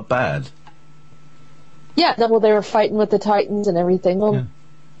gods got bad. Yeah, well, they were fighting with the Titans and everything. Well,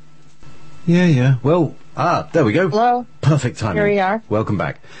 Yeah. Well, there we go. Hello. Perfect timing. Here we are. Welcome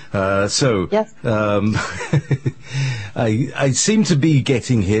back. So, yes. I seem to be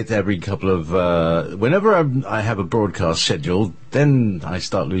getting hit every couple of, whenever I have a broadcast scheduled, then I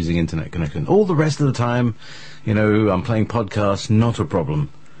start losing internet connection. All the rest of the time, I'm playing podcasts, not a problem.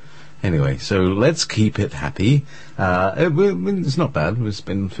 Anyway, so let's keep it happy. It's not bad. It's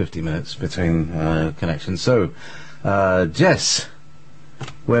been 50 minutes between connections. So, Jess,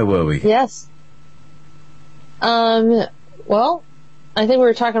 where were we? Yes. Well, I think we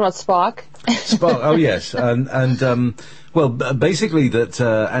were talking about Spock. Spock. Oh, yes. Basically that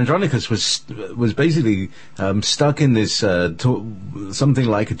Andronicus was basically stuck in this something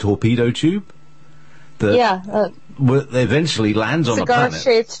like a torpedo tube. That eventually lands on a planet.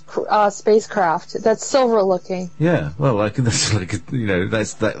 Cigar-shaped spacecraft that's silver-looking. Yeah. Well, that's like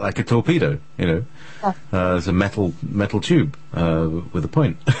like a torpedo. It's a metal tube with a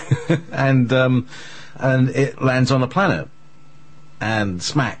point, and it lands on a planet, and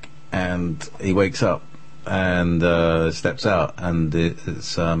smack, and he wakes up and steps out, and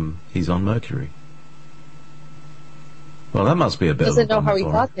he's on Mercury. Well, that must be a bit. He doesn't know how he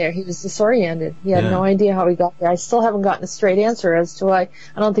got there. He was disoriented. He had no idea how he got there. I still haven't gotten a straight answer as to why.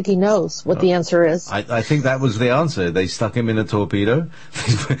 I don't think he knows what the answer is. I think that was the answer. They stuck him in a torpedo.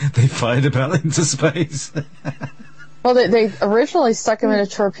 They fired him out into space. Well, they originally stuck him in a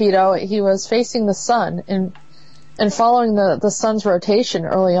torpedo. He was facing the sun and following the sun's rotation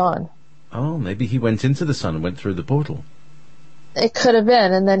early on. Oh, maybe he went into the sun and went through the portal. It could have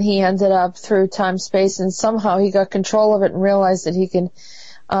been, and then he ended up through time-space, and somehow he got control of it and realized that he can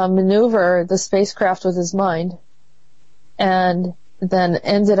maneuver the spacecraft with his mind, and then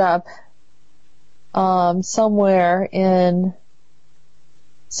ended up somewhere in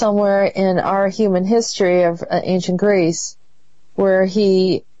our human history of ancient Greece, where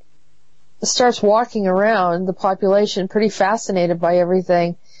he starts walking around the population pretty fascinated by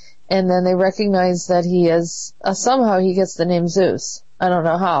everything. And then they recognize that he is, somehow he gets the name Zeus. I don't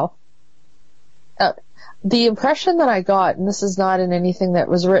know how. The impression that I got, and this is not in anything that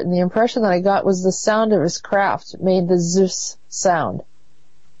was written, the impression that I got was the sound of his craft made the Zeus sound.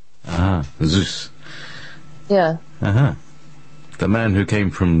 Zeus. Yeah. The man who came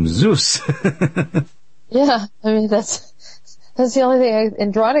from Zeus. Yeah, I mean, that's the only thing.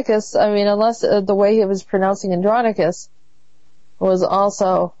 Andronicus, I mean, unless the way he was pronouncing Andronicus was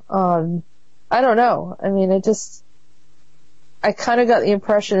also, I don't know. I mean, I kind of got the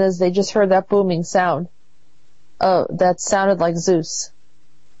impression as they just heard that booming sound, that sounded like Zeus.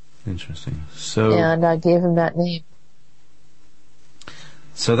 Interesting. So. And I gave him that name.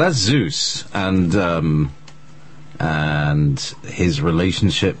 So that's Zeus, and his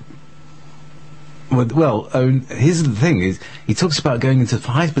relationship with, here's the thing, is he talks about going into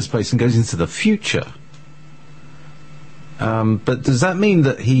hyperspace and goes into the future. But does that mean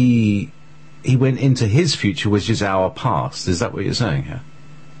that he went into his future, which is our past? Is that what you're saying here?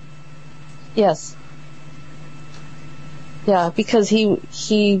 Yes. Yeah, because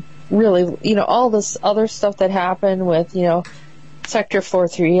he really, all this other stuff that happened with, Sector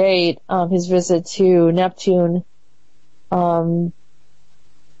 438, his visit to Neptune, the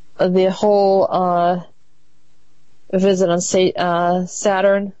whole visit on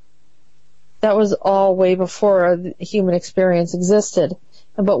Saturn, that was all way before the human experience existed.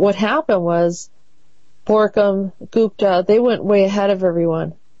 But what happened was Borkum, Gupta, they went way ahead of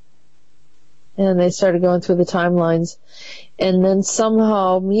everyone. And they started going through the timelines. And then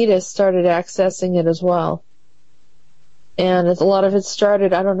somehow Midas started accessing it as well. And a lot of it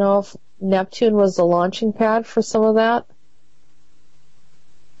started, I don't know if Neptune was the launching pad for some of that.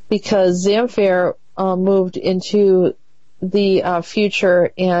 Because Zamfir moved into the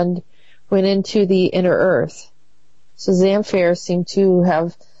future and went into the inner earth. So Zamfir seemed to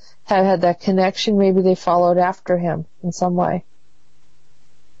have had that connection. Maybe they followed after him in some way.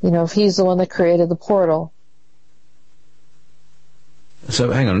 If he's the one that created the portal.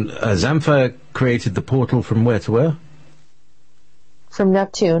 So hang on, Zamfir created the portal from where to where? From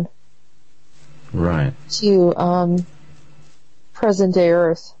Neptune Right. to present-day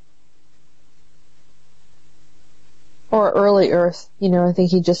Earth. Or early Earth. I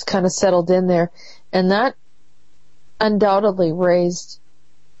think he just kind of settled in there. And that undoubtedly raised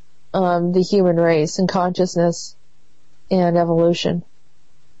the human race and consciousness and evolution.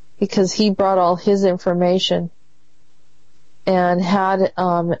 Because he brought all his information and had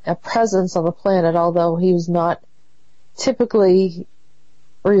a presence on the planet, although he was not typically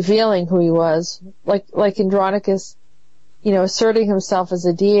revealing who he was. Like Andronicus, asserting himself as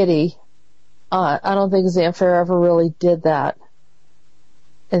a deity. I don't think Zamfir ever really did that.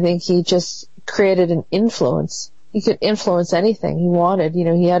 I think he just created an influence. He could influence anything he wanted.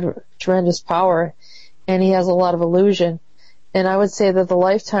 He had tremendous power, and he has a lot of illusion. And I would say that the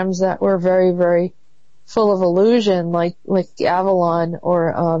lifetimes that were very, very full of illusion, like Avalon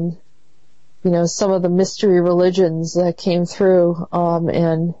or, some of the mystery religions that came through,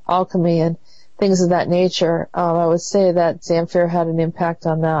 and alchemy and things of that nature, I would say that Zamfir had an impact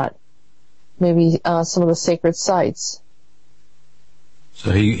on that. Maybe some of the sacred sites.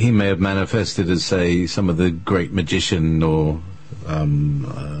 So he may have manifested as, say, some of the great magician, or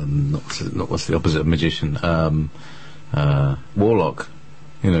not what's the opposite of magician, warlock,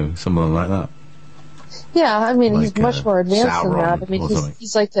 someone like that. Yeah, I mean, he's much more advanced than that. I mean,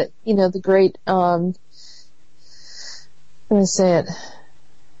 he's like the, the great, let me say it.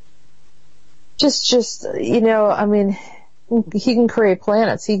 Just, I mean, he can create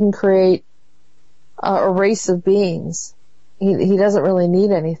planets. He can create a race of beings. He doesn't really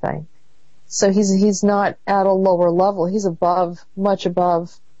need anything. So he's not at a lower level. He's much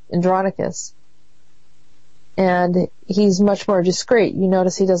above Andronicus. And he's much more discreet. You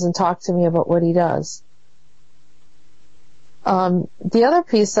notice he doesn't talk to me about what he does. The other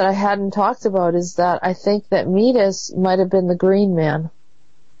piece that I hadn't talked about is that I think that Metis might have been the Green Man.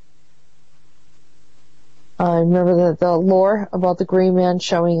 Remember the lore about the Green Man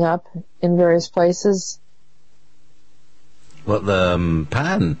showing up in various places? What, the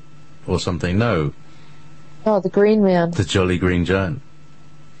Pan or something? No. Oh, the Green Man. The Jolly Green Giant.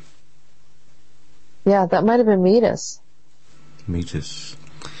 Yeah, that might have been Metis. Metis.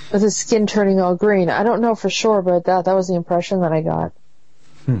 With his skin turning all green. I don't know for sure, but that was the impression that I got.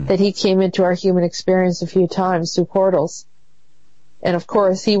 That he came into our human experience a few times through portals. And of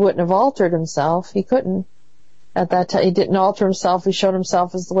course, he wouldn't have altered himself. He couldn't. At that time, he didn't alter himself. He showed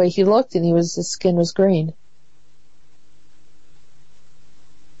himself as the way he looked, and his skin was green.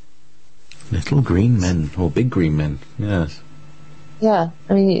 Little green men, or big green men, yes. Yeah,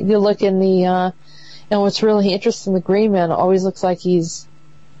 I mean, you look in and what's really interesting, the Green Man always looks like he's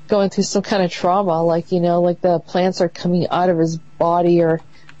going through some kind of trauma, like the plants are coming out of his body or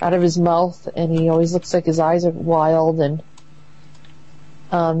out of his mouth, and he always looks like his eyes are wild. And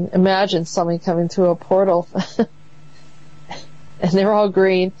imagine somebody coming through a portal and they're all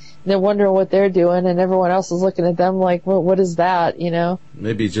green, and they're wondering what they're doing, and everyone else is looking at them like, what is that,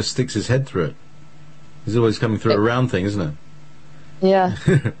 Maybe he just sticks his head through it. He's always coming through a round thing, isn't it? Yeah.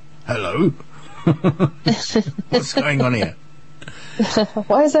 Hello? What's going on here?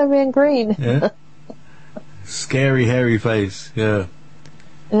 Why is that man green? Yeah. Scary, hairy face, yeah.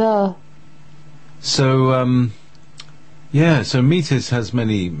 Yeah. So, so Metis has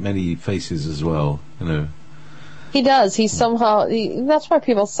many faces as well, He does. He somehow, that's why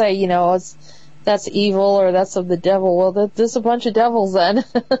people say, that's evil or that's of the devil. Well, there's a bunch of devils then.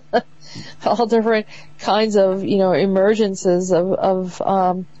 All different kinds of, emergences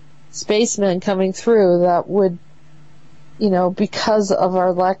of spacemen coming through that would, because of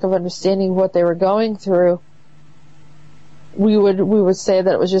our lack of understanding what they were going through, we would say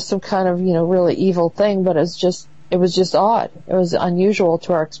that it was just some kind of, really evil thing, but it was just odd. It was unusual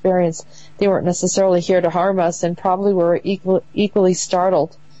to our experience. They weren't necessarily here to harm us, and probably were equally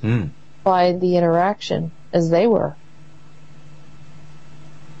startled by the interaction as they were.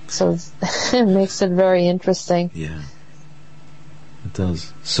 So it makes it very interesting. Yeah, it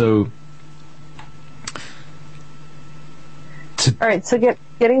does. So, all right. So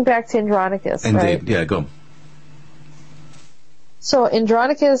getting back to Andronicus, indeed, right? Yeah, go on. So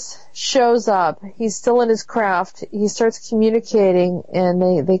Andronicus shows up. He's still in his craft. He starts communicating,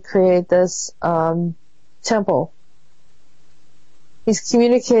 and they create this temple. He's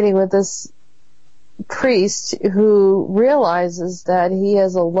communicating with this priest who realizes that he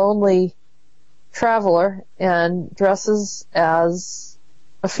is a lonely traveler and dresses as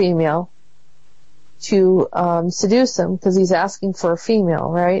a female to seduce him, because he's asking for a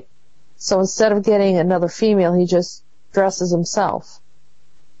female, right? So instead of getting another female, he just dresses himself.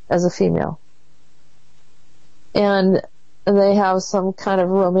 as a female. And they have some kind of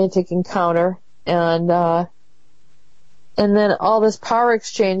romantic encounter, and then all this power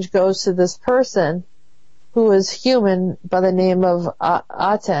exchange goes to this person who is human by the name of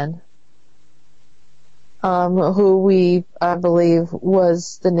Aten, who I believe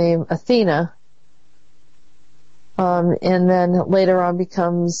was the name Athena, and then later on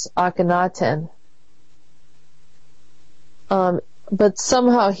becomes Akhenaten. But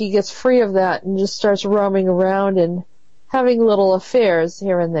somehow he gets free of that and just starts roaming around and having little affairs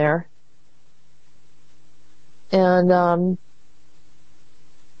here and there. And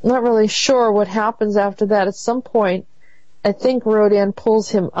not really sure what happens after that. At some point, I think Rodan pulls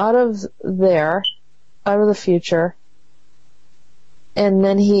him out of the future, and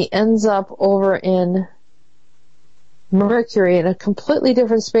then he ends up over in Mercury in a completely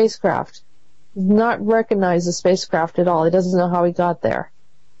different spacecraft. Does not recognize the spacecraft at all. He doesn't know how he got there.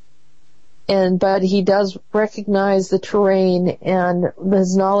 But he does recognize the terrain and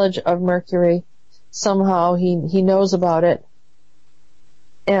his knowledge of Mercury. Somehow he knows about it.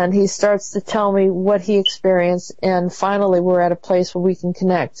 And he starts to tell me what he experienced, and finally we're at a place where we can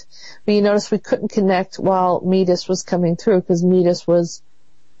connect. But you notice we couldn't connect while Metis was coming through, because Metis was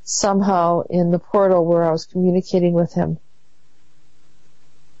somehow in the portal where I was communicating with him.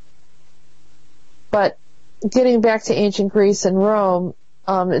 But getting back to ancient Greece and Rome,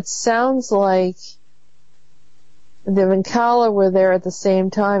 it sounds like the Vincala were there at the same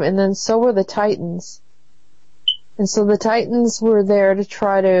time, and then so were the Titans. And so the Titans were there to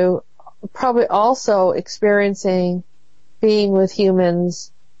try to, probably also experiencing being with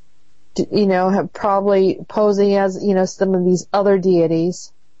humans, probably posing as, some of these other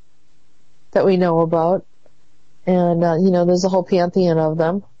deities that we know about. And, there's a whole pantheon of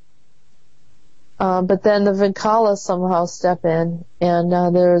them. But then the Vincala somehow step in, and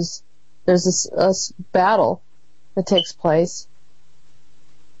there's this battle that takes place.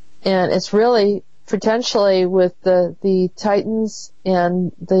 And it's really potentially with the Titans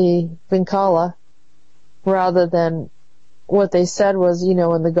and the Vincala, rather than what they said was, in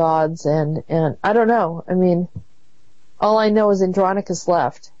the gods, and I don't know. I mean, all I know is Andronicus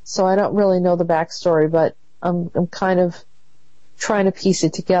left, so I don't really know the backstory, but I'm kind of trying to piece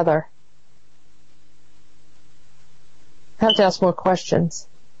it together. I have to ask more questions.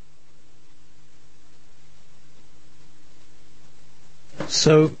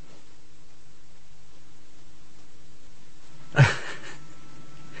 So,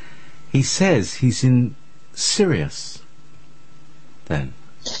 he says he's in Sirius, then.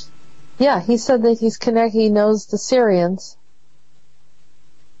 Yeah, he said that he knows the Syrians.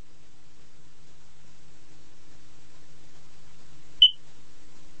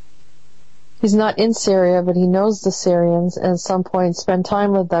 He's not in Syria, but he knows the Syrians, and at some point spend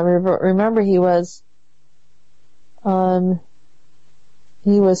time with them. Remember, he was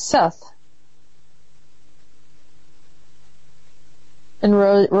Seth. And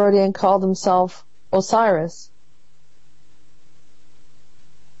Rodan called himself Osiris.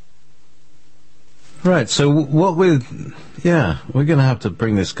 Right, so we're going to have to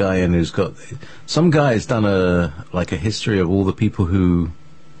bring this guy in who's got, some guy has done a history of all the people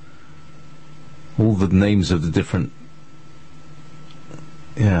all the names of the different,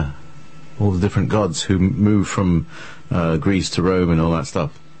 all the different gods who moved from Greece to Rome and all that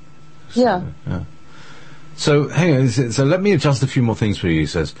stuff. Yeah. So, hang on, so let me adjust a few more things for you, he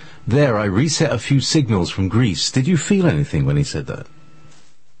says. There, I reset a few signals from Greece. Did you feel anything when he said that?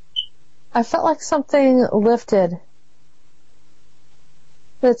 I felt like something lifted.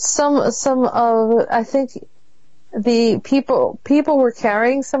 That I think the people were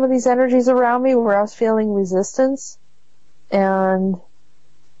carrying some of these energies around me where I was feeling resistance. And,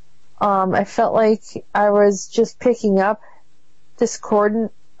 I felt like I was just picking up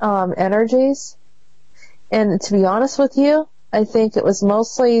discordant, energies. And to be honest with you, I think it was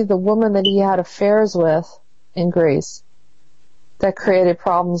mostly the woman that he had affairs with in Greece that created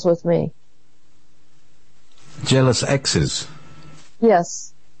problems with me. Jealous exes?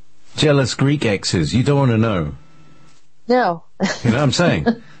 Yes. Jealous Greek exes? You don't want to know? No. You know what I'm saying?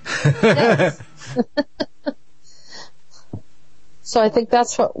 Yes. So I think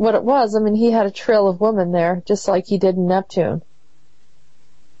that's what it was. I mean, he had a trail of women there, just like he did in Neptune.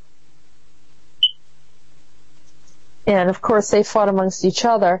 And of course they fought amongst each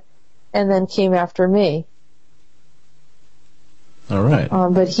other and then came after me. All right.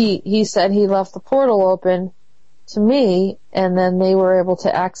 But he said he left the portal open to me, and then they were able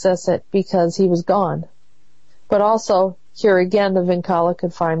to access it because he was gone. But also, here again, the Vincala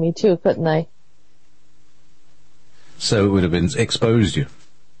could find me too, couldn't they? So it would have been exposed you.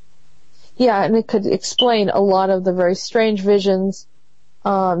 yeah, and it could explain a lot of the very strange visions,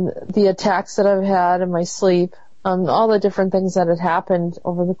 the attacks that I've had in my sleep, all the different things that had happened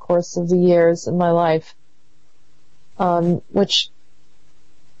over the course of the years in my life, which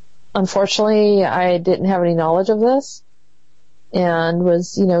unfortunately I didn't have any knowledge of this, and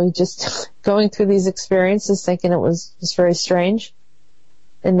was, just going through these experiences thinking it was just very strange.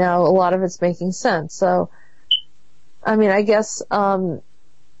 And now a lot of it's making sense. So, I mean, I guess,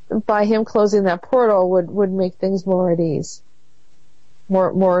 by him closing that portal would make things more at ease,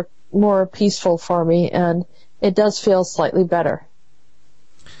 more peaceful for me. And it does feel slightly better.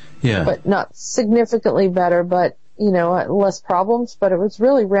 Yeah. But not significantly better, but, less problems, but it was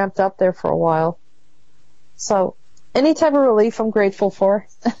really ramped up there for a while. So, any type of relief I'm grateful for.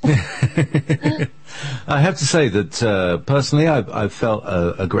 I have to say that personally I've felt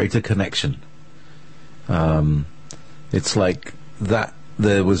a greater connection. It's like that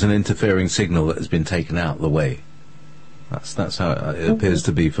there was an interfering signal that has been taken out of the way. That's how it appears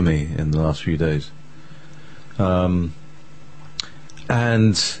to be for me in the last few days. And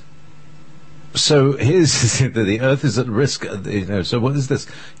so here's the Earth is at risk. So what is this?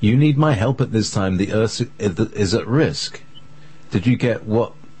 You need my help at this time. The Earth is at risk. Did you get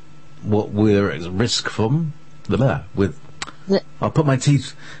what we're at risk from? I'll put my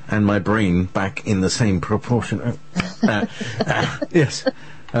teeth and my brain back in the same proportion. Yes.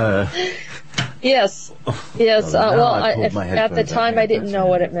 Yes. Yes. At the time, I didn't know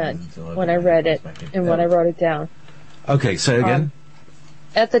what it meant when I read it and when I wrote it down. Okay. Say again.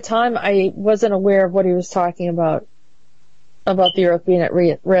 At the time, I wasn't aware of what he was talking about the Earth being at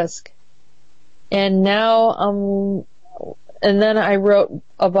risk. And now, and then I wrote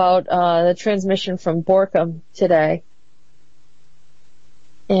about the transmission from Borkum today.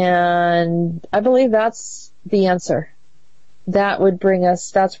 And I believe that's the answer. That would bring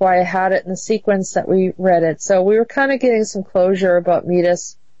us, that's why I had it in the sequence that we read it. So we were kind of getting some closure about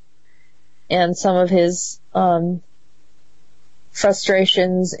Midas and some of his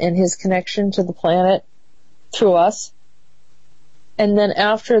frustrations and his connection to the planet through us. And then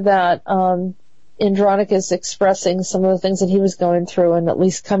after that, Andronicus expressing some of the things that he was going through and at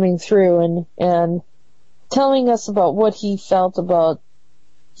least coming through and telling us about what he felt about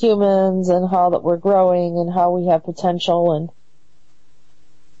humans and how that we're growing and how we have potential,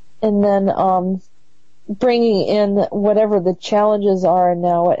 and then bringing in whatever the challenges are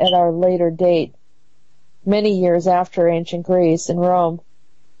now at our later date, many years after ancient Greece and Rome,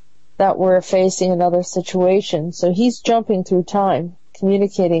 that we're facing another situation. So he's jumping through time,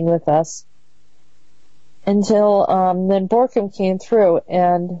 communicating with us, until then Borkum came through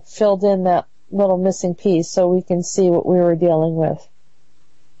and filled in that little missing piece so we can see what we were dealing with.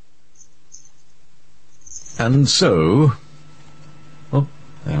 And so, no,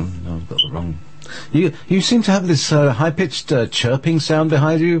 I've got the wrong. You seem to have this high-pitched chirping sound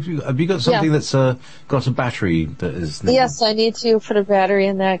behind you. Have you got something that's got a battery that is? Yes, I need to put a battery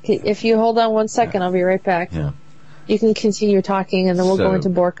in that. If you hold on 1 second, I'll be right back. Yeah. You can continue talking, and then we'll go into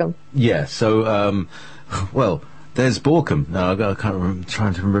Borkum. Yeah. So, well, there's Borkum. Now I'm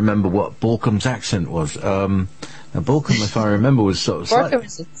trying to remember what Borkum's accent was. Now Borkum, if I remember, was sort of. Borkum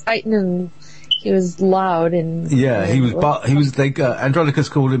was Titan and. He was loud and he was. Andronicus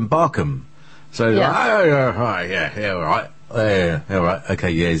called him Borkum. So yeah, all right, okay,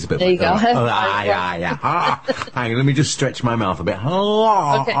 yeah, he's a bit. There you go. Hang on, let me just stretch my mouth a bit.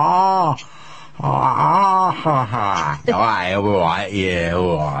 Okay. All right,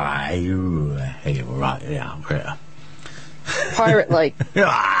 yeah. Pirate-like.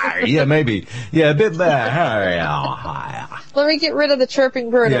 Yeah, maybe. Yeah, a bit better. Let me get rid of the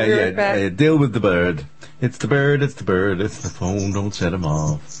chirping bird. I'll be right back. Yeah, deal with the bird. It's the bird, it's the phone, don't set him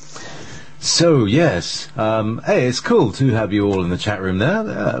off. So, yes, hey, it's cool to have you all in the chat room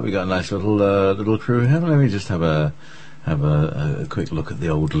there. We got a nice little crew here. Let me just have a quick look at the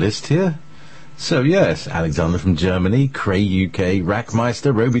old list here. So, yes, Alexander from Germany, Cray UK,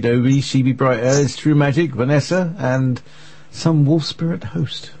 Rackmeister, Roby Doby, Sheeby Bright Eyes, True Magic, Vanessa, and some Wolf Spirit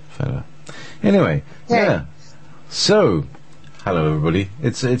host fella. Anyway, yeah. So, hello everybody.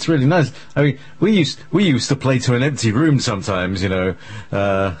 It's really nice. I mean, we used to play to an empty room sometimes, back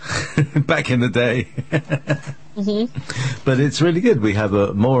in the day. But it's really good. We have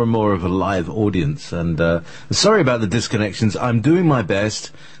more and more of a live audience. And sorry about the disconnections. I'm doing my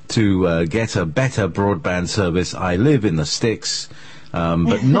best to get a better broadband service. I live in the sticks.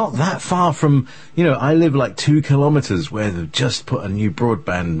 But not that far from, I live like 2 kilometers where they've just put a new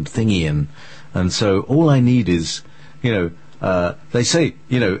broadband thingy in. And so all I need is, they say,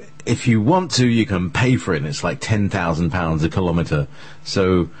 if you want to, you can pay for it, and it's like £10,000 a kilometre.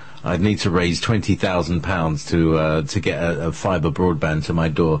 So I'd need to raise £20,000 to get a fibre broadband to my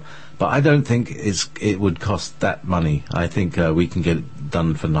door. But I don't think it would cost that money. I think we can get it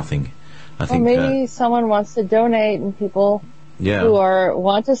done for nothing. I think maybe someone wants to donate, and people yeah. who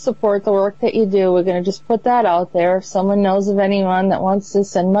want to support the work that you do, we're going to just put that out there. If someone knows of anyone that wants to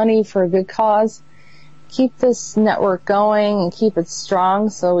send money for a good cause, keep this network going and keep it strong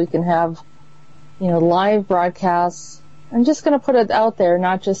so we can have, live broadcasts. I'm just going to put it out there,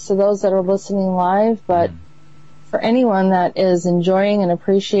 not just to those that are listening live, but for anyone that is enjoying and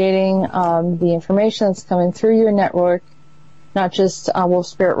appreciating the information that's coming through your network, not just Wolf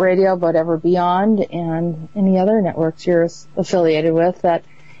Spirit Radio, but Ever Beyond and any other networks you're affiliated with, that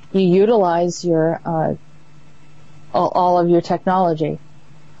you utilize your all of your technology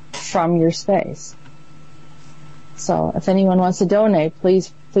from your space. So if anyone wants to donate,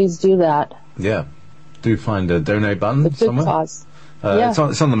 please do that. Yeah. Do find a donate button somewhere. Cause.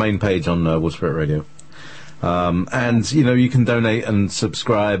 It's on the main page on Wolf Spirit Radio. And, you can donate and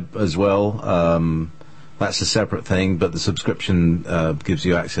subscribe as well. That's a separate thing, but the subscription gives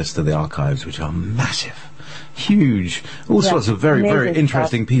you access to the archives, which are massive, huge, all sorts of very, very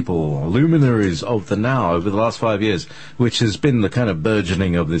interesting people, luminaries of the now over the last 5 years, which has been the kind of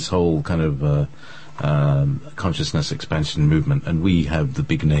burgeoning of this whole kind of consciousness expansion movement, and we have the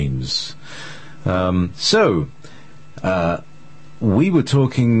big names. So we were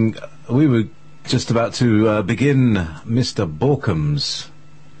just about to begin Mr. Borkum's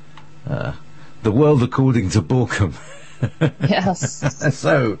The World According to Borkum. Yes.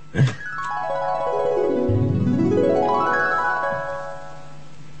 So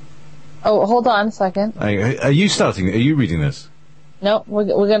oh, hold on a second. Are you starting? Are you reading this? No,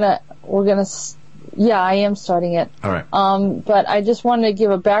 we're gonna. Yeah, I am starting it. All right. But I just wanted to give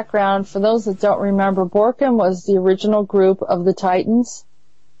a background for those that don't remember. Borkum was the original group of the Titans.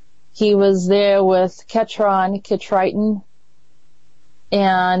 He was there with Triton,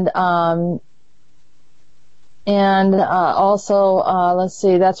 and also let's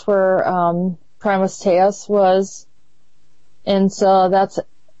see, that's where Primus Teos was, and so that's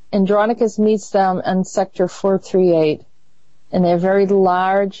Andronicus meets them in Sector 438, and they're very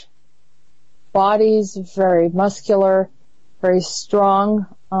large bodies, very muscular, very strong,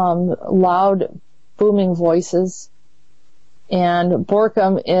 loud, booming voices. And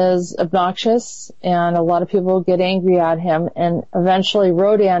Borkum is obnoxious, and a lot of people get angry at him, and eventually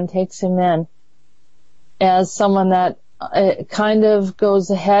Rodan takes him in as someone that kind of goes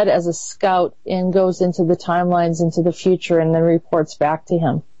ahead as a scout and goes into the timelines, into the future, and then reports back to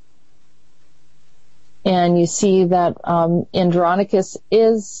him. And you see that Andronicus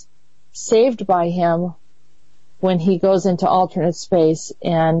is saved by him when he goes into alternate space,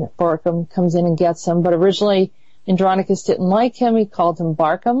 and Borkum comes in and gets him. But originally, Andronicus didn't like him. He called him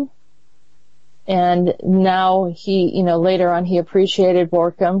Borkum. And now later on he appreciated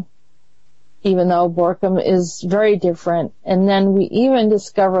Borkum, even though Borkum is very different. And then we even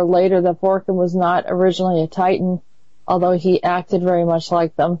discover later that Borkum was not originally a Titan, although he acted very much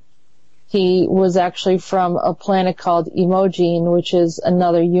like them. He was actually from a planet called Emogene, which is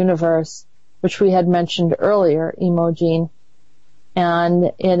another universe, which we had mentioned earlier, Emogene.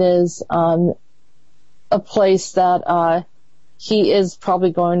 And it is a place that he is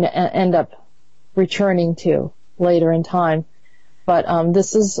probably going to end up returning to later in time. But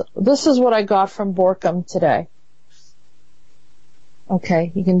this is what I got from Borkum today.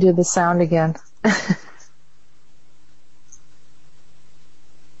 Okay, you can do the sound again.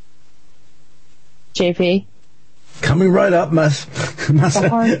 JP? Coming right up, Mas. There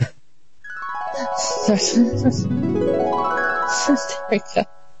we go.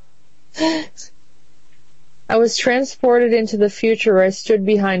 I was transported into the future where I stood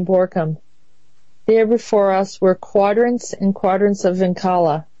behind Borkum. There before us were quadrants and quadrants of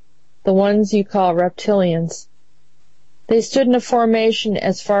Vinkala, the ones you call reptilians. They stood in a formation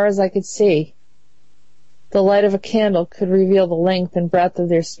as far as I could see. The light of a candle could reveal the length and breadth of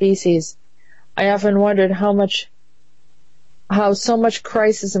their species. I often wondered how so much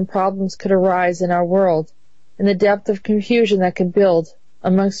crisis and problems could arise in our world, and the depth of confusion that could build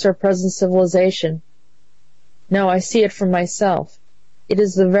amongst our present civilization. Now I see it for myself. It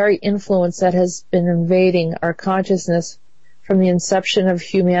is the very influence that has been invading our consciousness from the inception of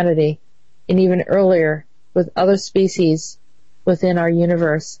humanity, and even earlier with other species within our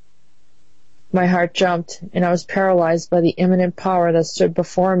universe. My heart jumped, and I was paralyzed by the imminent power that stood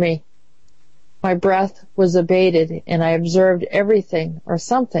before me. My breath was abated, and I observed everything or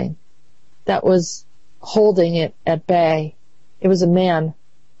something that was holding it at bay. It was a man,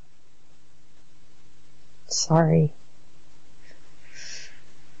 Sorry.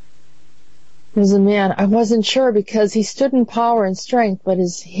 There's a man. I wasn't sure because he stood in power and strength, but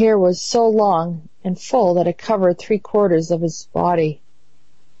his hair was so long and full that it covered 3/4 of his body.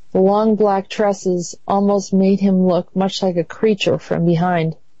 The long black tresses almost made him look much like a creature from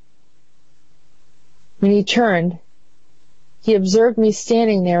behind. When he turned, he observed me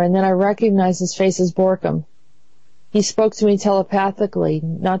standing there, and then I recognized his face as Borkum. He spoke to me telepathically,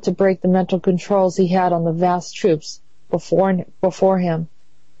 not to break the mental controls he had on the vast troops before him.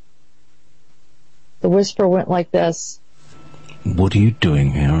 The whisper went like this. What are you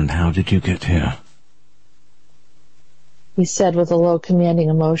doing here, and how did you get here? He said with a low, commanding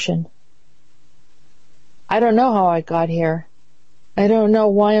emotion. I don't know how I got here. I don't know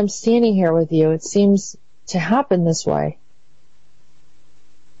why I'm standing here with you. It seems to happen this way.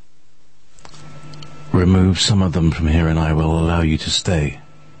 Remove some of them from here and I will allow you to stay.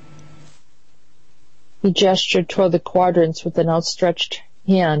 He gestured toward the quadrants with an outstretched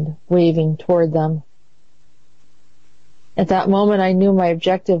hand, waving toward them. At that moment I knew my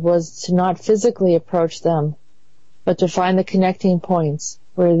objective was to not physically approach them, but to find the connecting points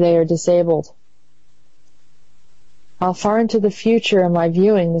where they are disabled. How far into the future am I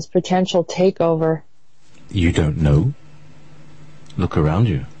viewing this potential takeover? You don't know? Look around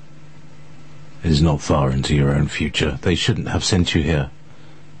you. It is not far into your own future. They shouldn't have sent you here.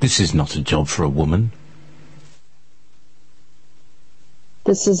 This is not a job for a woman.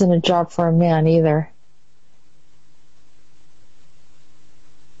 This isn't a job for a man either.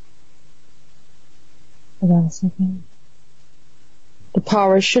 Hold on a second. The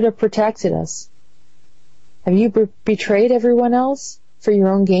powers should have protected us. Have you betrayed everyone else for your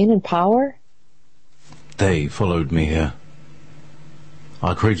own gain and power? They followed me here.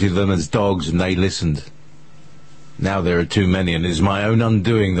 I created them as dogs and they listened. Now there are too many and it is my own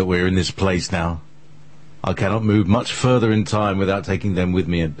undoing that we're in this place now. I cannot move much further in time without taking them with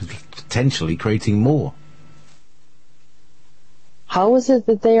me and potentially creating more. How is it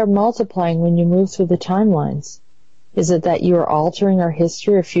that they are multiplying when you move through the timelines? Is it that you are altering our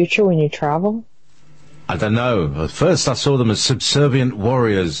history or future when you travel? I don't know. At first I saw them as subservient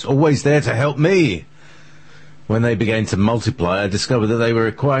warriors, always there to help me. When they began to multiply, I discovered that they were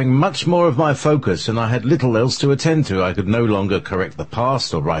requiring much more of my focus, and I had little else to attend to. I could no longer correct the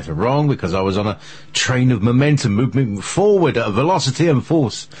past or right a wrong, because I was on a train of momentum moving forward at a velocity and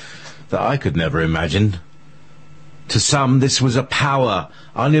force that I could never imagine. To some, this was a power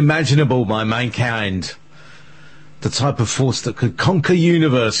unimaginable by mankind, the type of force that could conquer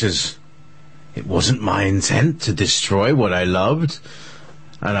universes. It wasn't my intent to destroy what I loved,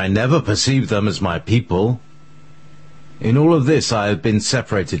 and I never perceived them as my people. In all of this, I have been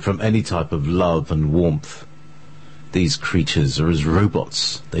separated from any type of love and warmth. These creatures are as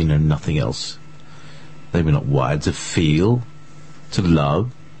robots. They know nothing else. They were not wired to feel, to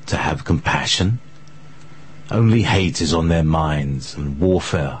love, to have compassion. Only hate is on their minds and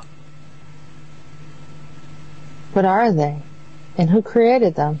warfare. What are they? And who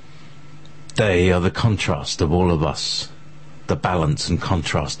created them? They are the contrast of all of us. The balance and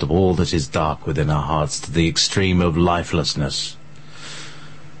contrast of all that is dark within our hearts to the extreme of lifelessness.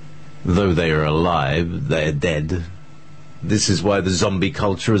 Though they are alive, they are dead. This is why the zombie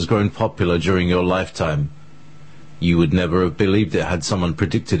culture has grown popular during your lifetime. You would never have believed it had someone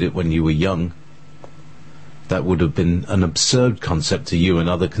predicted it when you were young. That would have been an absurd concept to you and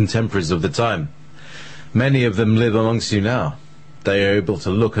other contemporaries of the time. Many of them live amongst you now. They are able to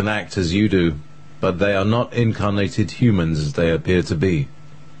look and act as you do, but they are not incarnated humans as they appear to be.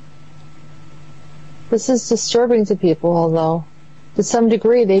 This is disturbing to people, although to some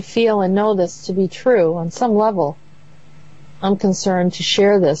degree they feel and know this to be true on some level. I'm concerned to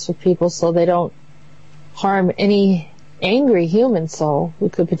share this with people so they don't harm any angry human soul who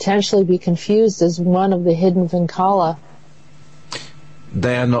could potentially be confused as one of the hidden Vinkala.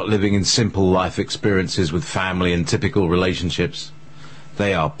 They are not living in simple life experiences with family and typical relationships.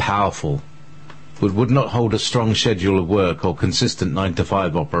 They are powerful, but would not hold a strong schedule of work or consistent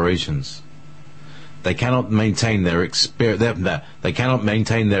 9-to-5 operations. They cannot maintain their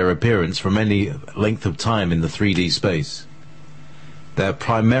appearance from any length of time in the 3D space. They are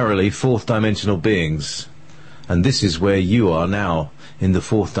primarily fourth-dimensional beings, and this is where you are now, in the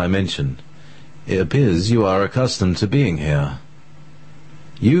fourth dimension. It appears you are accustomed to being here.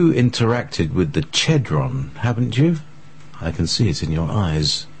 You interacted with the Chedron, haven't you? I can see it in your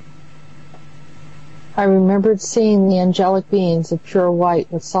eyes. I remembered seeing the angelic beings of pure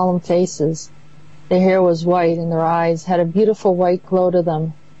white with solemn faces. Their hair was white and their eyes had a beautiful white glow to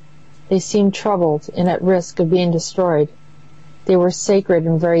them. They seemed troubled and at risk of being destroyed. They were sacred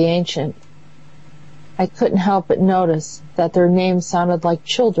and very ancient. I couldn't help but notice that their names sounded like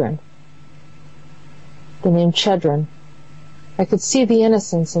children. The name Chedron. I could see the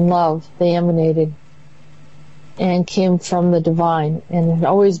innocence and love they emanated and came from the divine and had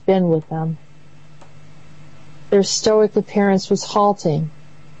always been with them. Their stoic appearance was halting,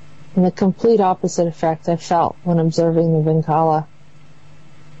 and the complete opposite effect I felt when observing the Vinkala.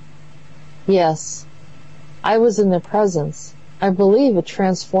 Yes, I was in their presence. I believe it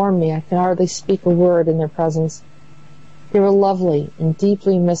transformed me. I could hardly speak a word in their presence. They were lovely and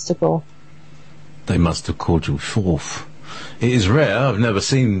deeply mystical. They must have called you forth. It is rare. I've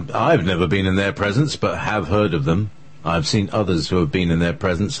never been in their presence, but have heard of them. I've seen others who have been in their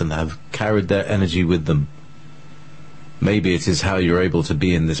presence and have carried their energy with them. Maybe it is how you're able to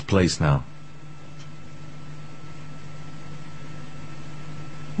be in this place now.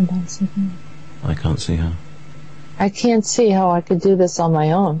 I can't see her. I can't see how I could do this on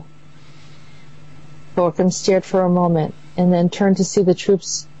my own. Borkum stared for a moment and then turned to see the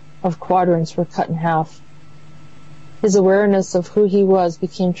troops of quadrants were cut in half. His awareness of who he was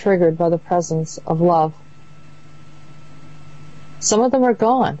became triggered by the presence of love. Some of them are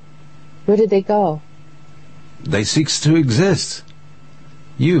gone. Where did they go? They cease to exist.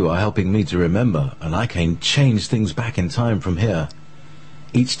 You are helping me to remember, and I can change things back in time from here.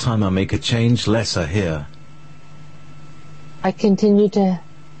 Each time I make a change, less are here. It continued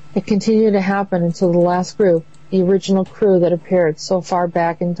to happen until the last group, the original crew that appeared so far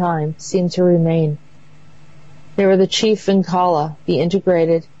back in time, seemed to remain. They were the chief Vinkala,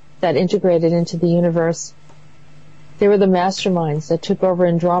 that integrated into the universe. They were the masterminds that took over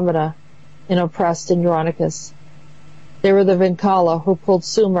Andromeda and oppressed Andronicus. They were the Vinkala who pulled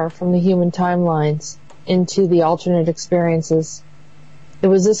Sumer from the human timelines into the alternate experiences. It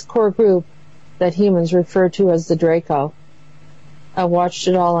was this core group that humans refer to as the Draco. I watched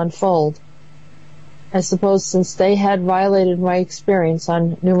it all unfold. I suppose since they had violated my experience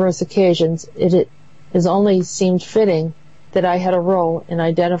on numerous occasions, it has only seemed fitting that I had a role in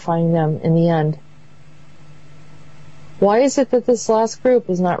identifying them in the end. Why is it that this last group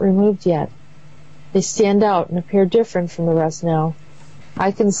is not removed yet? They stand out and appear different from the rest now.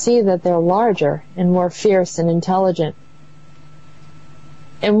 I can see that they're larger and more fierce and intelligent.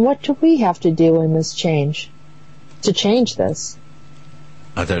 And what do we have to do in this change? To change this?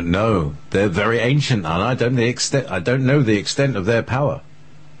 I don't know. They're very ancient, and I don't know the extent of their power.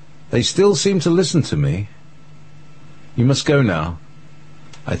 They still seem to listen to me. You must go now.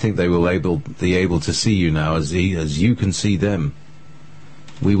 I think they will be able to see you now as you can see them.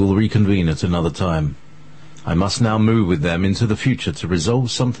 We will reconvene at another time. I must now move with them into the future to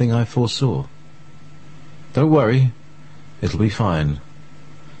resolve something I foresaw. Don't worry. It'll be fine.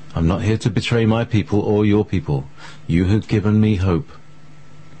 I'm not here to betray my people or your people. You have given me hope.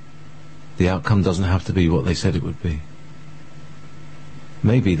 The outcome doesn't have to be what they said it would be.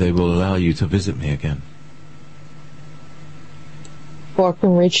 Maybe they will allow you to visit me again.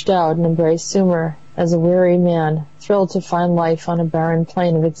 Borkum reached out and embraced Sumer as a weary man, thrilled to find life on a barren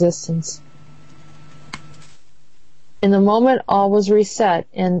plane of existence. In the moment, all was reset,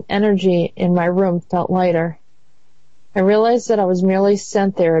 and energy in my room felt lighter. I realized that I was merely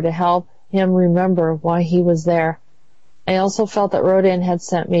sent there to help him remember why he was there. I also felt that Rodan had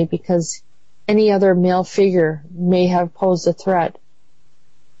sent me because any other male figure may have posed a threat.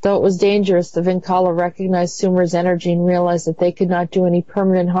 Though it was dangerous, the Vinkala recognized Sumer's energy and realized that they could not do any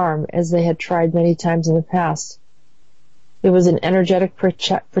permanent harm, as they had tried many times in the past. It was an energetic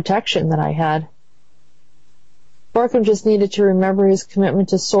protection that I had. Borkum just needed to remember his commitment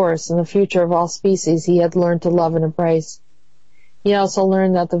to Source and the future of all species he had learned to love and embrace. He also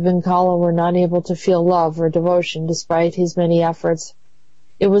learned that the Vinkala were not able to feel love or devotion despite his many efforts.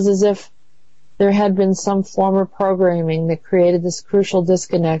 It was as if there had been some form of programming that created this crucial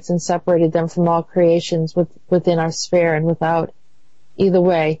disconnect and separated them from all creations within our sphere and without. Either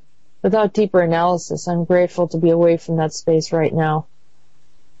way, without deeper analysis, I'm grateful to be away from that space right now.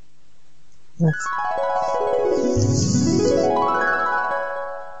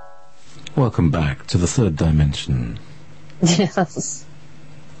 Welcome back to the third dimension. Yes.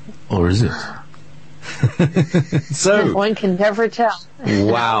 Or is it? So one can never tell.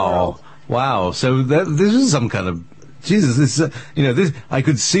 Wow. So this is some kind of Jesus. This I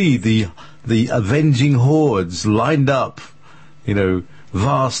could see the avenging hordes lined up.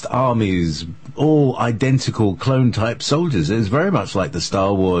 Vast armies, all identical clone-type soldiers. It's very much like the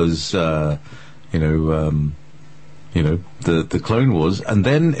Star Wars, the Clone Wars, and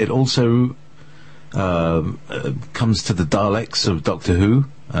then it also comes to the Daleks of Doctor Who,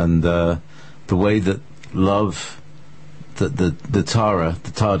 and the way that love that the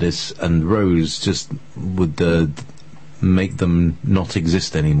TARDIS and Rose just would make them not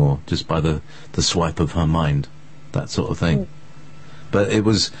exist anymore just by the swipe of her mind, that sort of thing. But it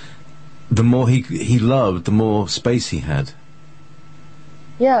was, the more he loved, the more space he had.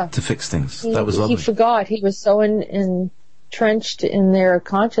 Yeah. To fix things. That was lovely. He forgot. He was so entrenched in their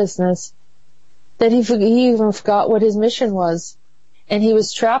consciousness that he even forgot what his mission was. And he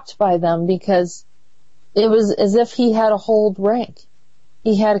was trapped by them because it was as if he had to hold rank.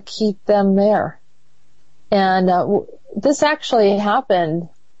 He had to keep them there. And this actually happened,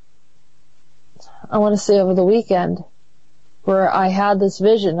 I want to say over the weekend, where I had this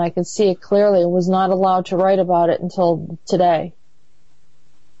vision. I could see it clearly. I was not allowed to write about it until today.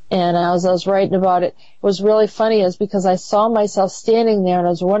 And as I was writing about it, it was really funny is because I saw myself standing there and I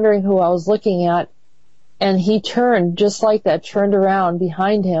was wondering who I was looking at. And he turned just like that, turned around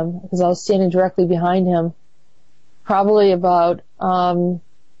behind him because I was standing directly behind him, probably about 20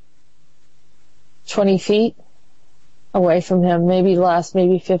 feet away from him, maybe less,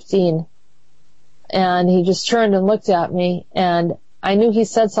 maybe 15. And he just turned and looked at me, and I knew he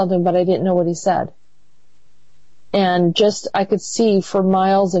said something, but I didn't know what he said. And just, I could see for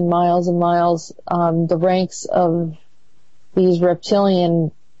miles and miles and miles, the ranks of these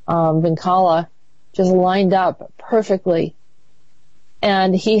reptilian, Vinkala just lined up perfectly.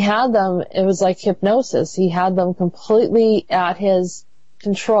 And he had them, it was like hypnosis. He had them completely at his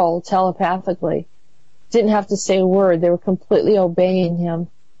control telepathically. Didn't have to say a word. They were completely obeying him.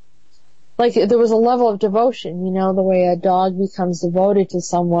 Like there was a level of devotion, you know, the way a dog becomes devoted to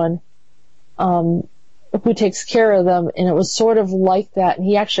someone, who takes care of them, and it was sort of like that, and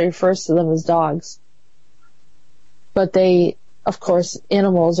he actually refers to them as dogs. But they, of course,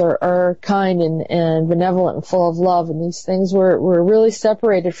 animals are kind and benevolent and full of love, and these things were really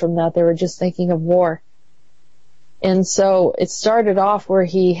separated from that. They were just thinking of war. And so it started off where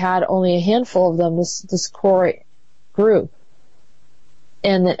he had only a handful of them, this core group.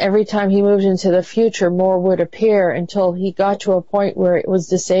 And that every time he moved into the future, more would appear until he got to a point where it was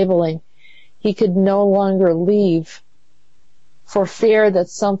disabling. He could no longer leave for fear that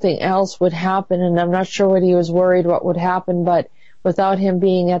something else would happen, and I'm not sure what he was worried what would happen, but without him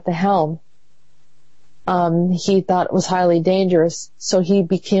being at the helm, he thought it was highly dangerous, so he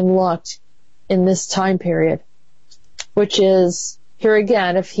became locked in this time period, which is, here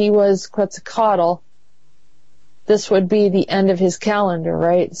again, if he was Quetzalcoatl, this would be the end of his calendar,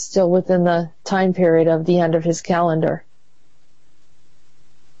 right? Still within the time period of the end of his calendar.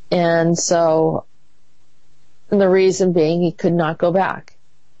 And so, the reason being he could not go back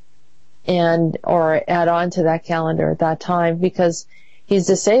or add on to that calendar at that time because he's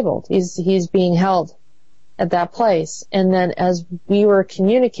disabled. He's being held at that place. And then as we were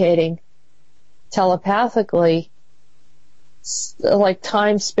communicating telepathically, like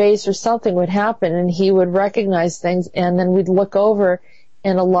time, space, or something would happen, and he would recognize things, and then we'd look over,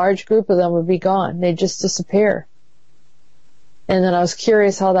 and a large group of them would be gone. They'd just disappear. And then I was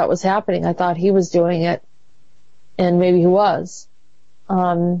curious how that was happening. I thought he was doing it, and maybe he was,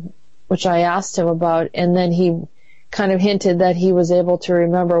 which I asked him about, and then he kind of hinted that he was able to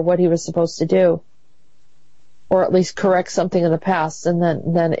remember what he was supposed to do, or at least correct something in the past, and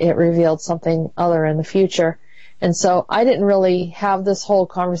then it revealed something other in the future. And so I didn't really have this whole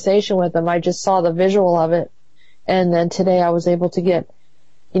conversation with him. I just saw the visual of it. And then today I was able to get,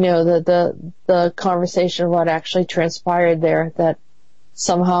 the conversation of what actually transpired there that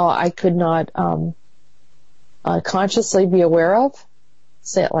somehow I could not, consciously be aware of.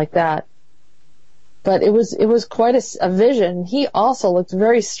 Say it like that. But it was quite a vision. He also looked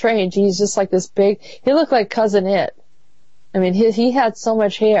very strange. He's just like this he looked like Cousin It. I mean, he had so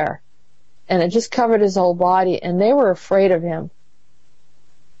much hair. And it just covered his whole body, and they were afraid of him.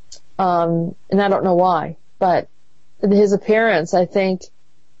 And I don't know why, but his appearance, I think,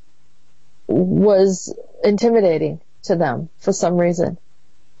 was intimidating to them for some reason.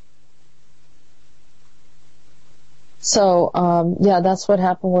 So, that's what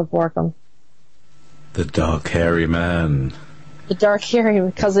happened with Borkum. The dark, hairy man. The dark, hairy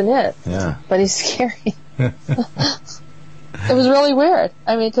Cousin It. Yeah. But he's scary. It was really weird.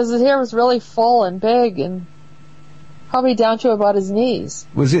 I mean, because his hair was really full and big and probably down to about his knees.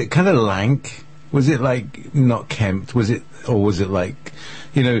 Was it kind of lank? Was it like not kempt? Was it like,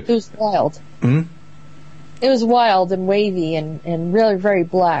 It was wild. Hmm? It was wild and wavy and really very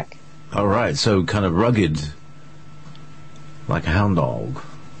black. All right, so kind of rugged, like a hound dog.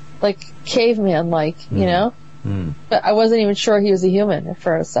 Like caveman-like, you know? Mm. But I wasn't even sure he was a human at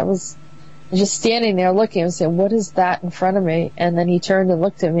first. I was just standing there looking and saying, what is that in front of me? And then he turned and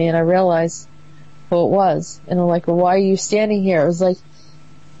looked at me, and I realized who it was. And I'm like, well, why are you standing here? It was like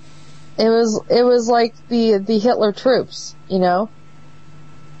the Hitler troops, you know?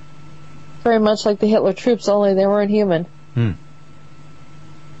 Very much like the Hitler troops, only they weren't human.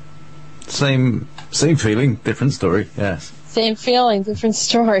 Same feeling, different story, yes. Same feeling, different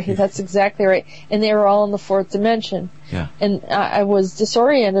story. That's exactly right. And they were all in the fourth dimension. Yeah. And I was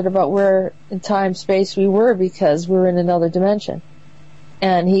disoriented about where in time, space we were because we were in another dimension.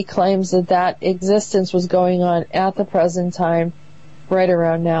 And he claims that existence was going on at the present time, right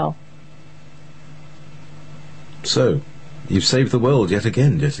around now. So, you've saved the world yet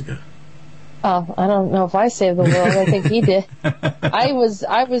again, Jessica. Oh, I don't know if I saved the world. I think he did. I was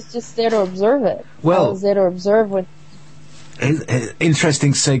just there to observe it. Well, I was there to observe what.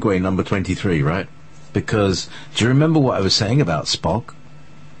 Interesting segue, number 23, right? Because, do you remember what I was saying about Spock?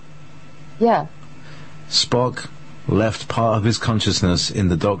 Yeah. Spock left part of his consciousness in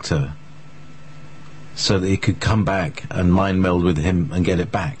the Doctor so that he could come back and mind meld with him and get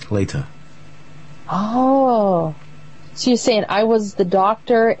it back later. Oh. So you're saying I was the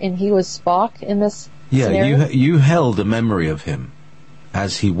Doctor and he was Spock in this scenario? Yeah, you held a memory of him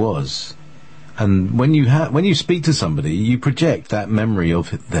as he was. And when you speak to somebody, you project that memory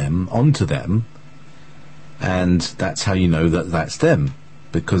of them onto them, and that's how you know that that's them,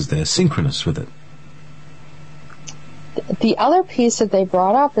 because they're synchronous with it. The other piece that they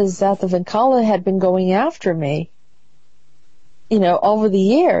brought up is that the Vinkala had been going after me, you know, over the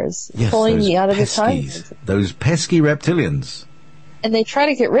years, yes, pulling me out of the time. Those pesky reptilians. And they try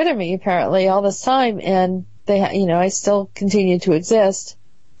to get rid of me, apparently, all this time, and they, you know, I still continue to exist.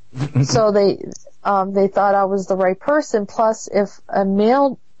 So they thought I was the right person. Plus, if a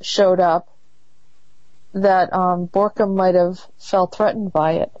male showed up, that Borkum might have felt threatened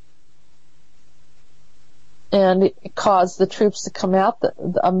by it, and it caused the troops to come at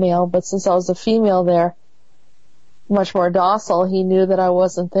a male. But since I was a female there, much more docile, he knew that I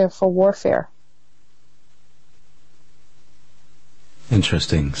wasn't there for warfare.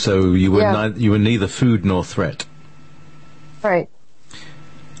 Interesting. So you were you were neither food nor threat. Right.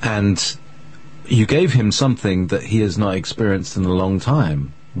 And you gave him something that he has not experienced in a long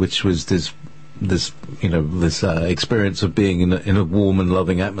time, which was this experience of being in a warm and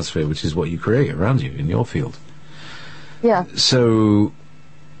loving atmosphere, which is what you create around you in your field. Yeah. So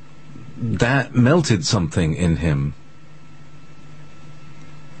that melted something in him.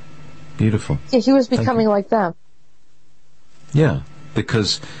 Beautiful. Yeah, he was becoming like them. Yeah,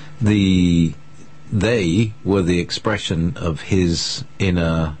 because they were the expression of his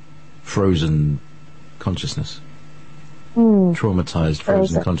inner frozen consciousness. Traumatized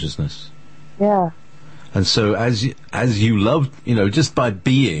frozen consciousness. Yeah. And so as you loved, just by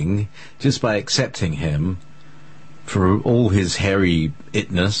accepting him for all his hairy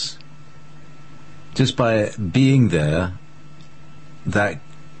itness, just by being there, that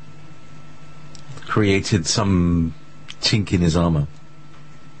created some chink in his armor.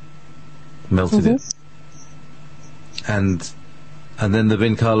 Melted it. And then the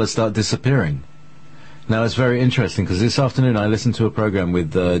Vinkala start disappearing. Now it's very interesting because this afternoon I listened to a program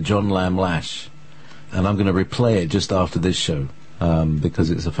with John Lamb Lash, and I'm going to replay it just after this show because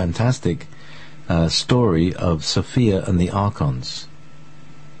it's a fantastic story of Sophia and the Archons.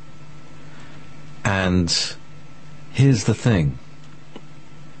 And here's the thing,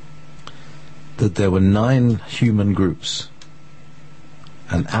 that there were 9 human groups,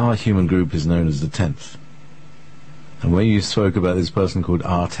 and our human group is known as the 10th. And when you spoke about this person called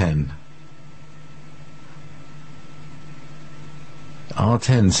R10,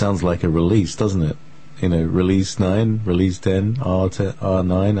 R10 sounds like a release, doesn't it? Release 9, release 10, R10,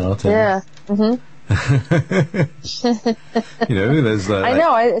 R9, R10. Yeah. There's. I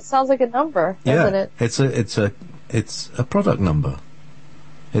know. It sounds like a number, doesn't it? It's a product number.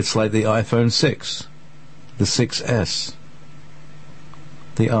 It's like the iPhone 6, the 6S,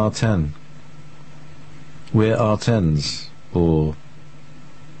 the R10. We're R10s, or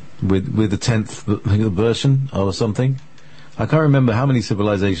with the 10th version or something. I can't remember how many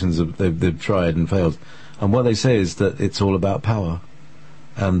civilizations they've tried and failed. And what they say is that it's all about power,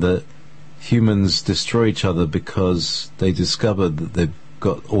 and that humans destroy each other because they discovered that they've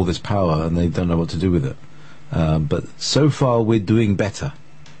got all this power and they don't know what to do with it. But so far we're doing better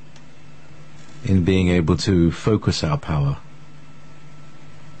in being able to focus our power.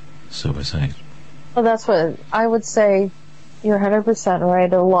 So we're saying. Well, that's what I would say. You're 100%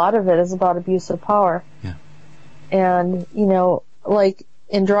 right. A lot of it is about abuse of power. Yeah. And, like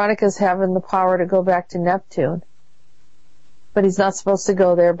Andronicus having the power to go back to Neptune. But he's not supposed to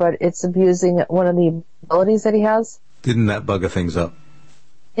go there, but it's abusing one of the abilities that he has. Didn't that bugger things up?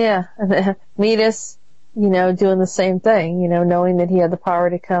 Yeah. And Midas, doing the same thing, knowing that he had the power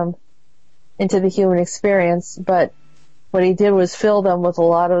to come into the human experience. But what he did was fill them with a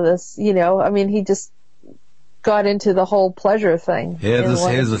lot of this, he just got into the whole pleasure thing.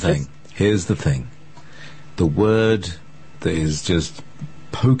 Here's the thing. The word that is just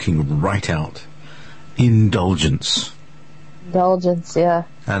poking right out. Indulgence. Indulgence, yeah.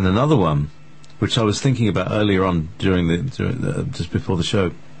 And another one, which I was thinking about earlier on during just before the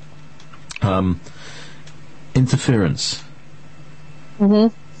show. Interference.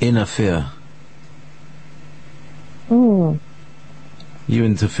 Mm-hmm. Interfere. Mm. You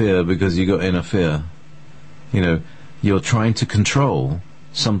interfere because you got interfere. You're trying to control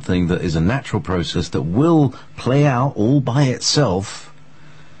something that is a natural process that will play out all by itself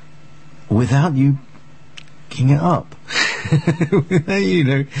without you picking it up.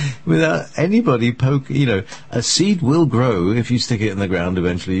 Without anybody a seed will grow if you stick it in the ground.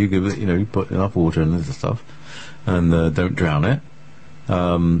 Eventually you give it, you put enough water in and stuff and don't drown it.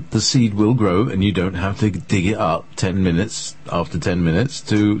 The seed will grow and you don't have to dig it up 10 minutes after 10 minutes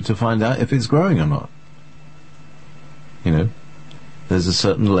to find out if it's growing or not. There's a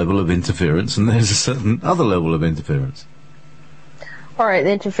certain level of interference and there's a certain other level of interference. All right,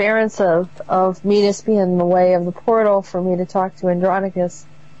 the interference of Midas being in the way of the portal for me to talk to Andronicus.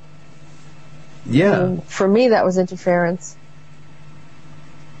 Yeah. For me, that was interference.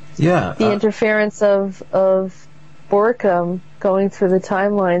 Yeah. The interference of Borkum going through the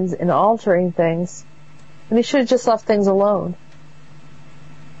timelines and altering things. And he should have just left things alone.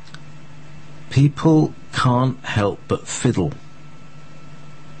 People can't help but fiddle.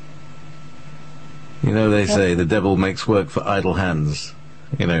 They say the devil makes work for idle hands.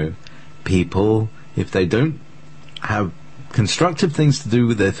 People, if they don't have constructive things to do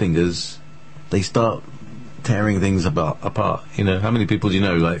with their fingers, they start tearing things apart. How many people do you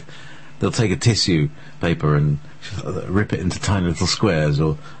know, like, they'll take a tissue paper and rip it into tiny little squares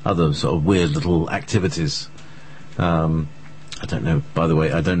or other sort of weird little activities. I don't know, by the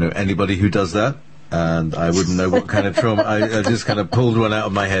way, I don't know anybody who does that, and I wouldn't know what kind of trauma. I just kind of pulled one out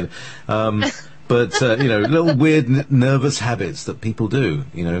of my head. But little weird nervous habits that people do,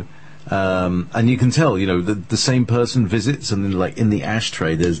 and you can tell, the same person visits, and then, like, in the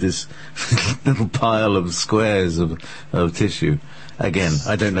ashtray there's this little pile of squares of tissue. Again,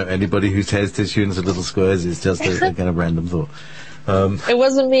 I don't know anybody who tears tissue into little squares. It's just a kind of random thought. It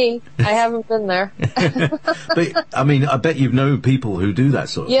wasn't me. I haven't been there. But, I bet you've known people who do that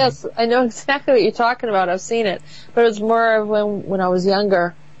sort of thing. Yes, I know exactly what you're talking about. I've seen it. But it was more of when I was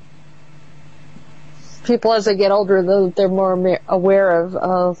younger. People, as they get older, they're more aware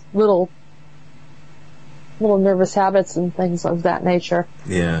of little nervous habits and things of that nature.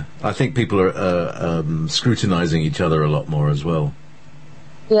 Yeah, I think people are scrutinizing each other a lot more as well.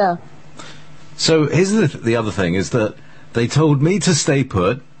 Yeah. So here's the other thing, is that they told me to stay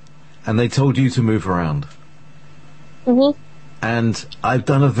put, and they told you to move around. Mm-hmm. And I've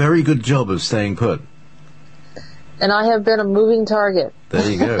done a very good job of staying put. And I have been a moving target.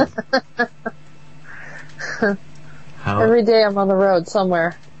 There you go. Every day I'm on the road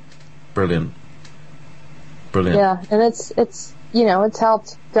somewhere. Brilliant. Yeah, and it's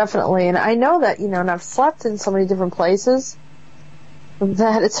helped, definitely. And I know that, and I've slept in so many different places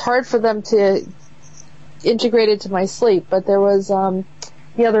that it's hard for them to integrate into my sleep. But there was,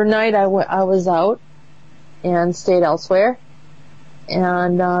 the other night I was out and stayed elsewhere,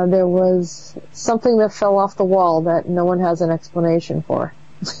 and there was something that fell off the wall that no one has an explanation for.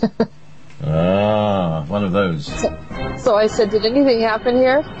 One of those. So I said, did anything happen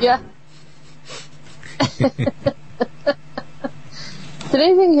here? Yeah. Did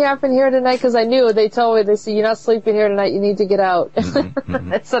anything happen here tonight? Because I knew, they told me, they said, you're not sleeping here tonight, you need to get out.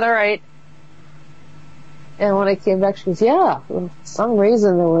 I said, all right. And when I came back, she goes, yeah, for some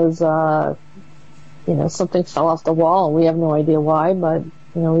reason there was, something fell off the wall, and we have no idea why, but,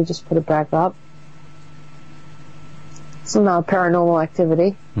 we just put it back up. Some paranormal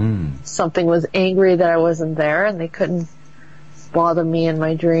activity. Something was angry that I wasn't there, and they couldn't bother me in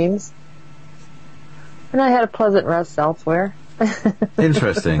my dreams. And I had a pleasant rest elsewhere.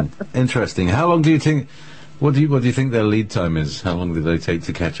 Interesting. How long do you think? What do you think their lead time is? How long do they take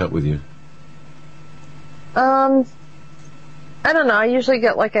to catch up with you? I don't know. I usually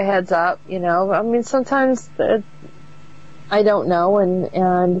get like a heads up. Sometimes I don't know,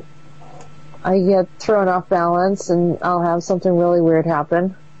 and I get thrown off balance, and I'll have something really weird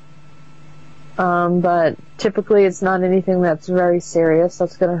happen. But typically it's not anything that's very serious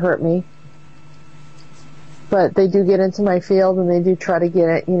that's going to hurt me. But they do get into my field, and they do try to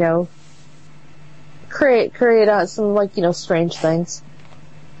get it, create some, strange things.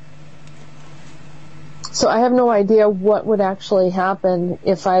 So I have no idea what would actually happen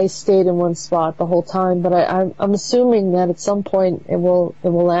if I stayed in one spot the whole time, but I'm assuming that at some point it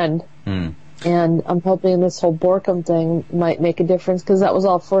will end. Mm. And I'm hoping this whole Borkum thing might make a difference, because that was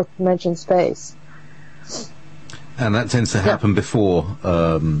all fourth dimension space. And that tends to happen before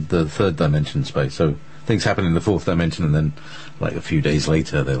the third dimension space. So things happen in the fourth dimension, and then, like a few days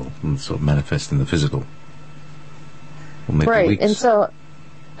later, they'll sort of manifest in the physical. Or maybe Right, weeks. and so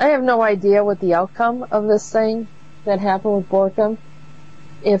I have no idea what the outcome of this thing that happened with Borkum.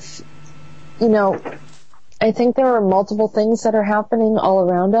 If, I think there are multiple things that are happening all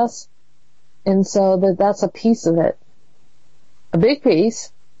around us, and so that's a piece of it. A big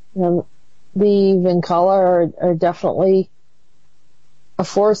piece. The Vincala are definitely a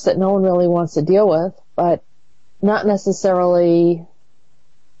force that no one really wants to deal with, but not necessarily,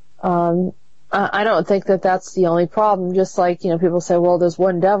 I don't think that that's the only problem. Just like, people say, well, there's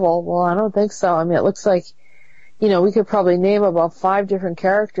one devil. Well, I don't think so. I mean, it looks like, we could probably name about 5 different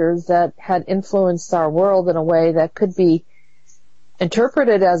characters that had influenced our world in a way that could be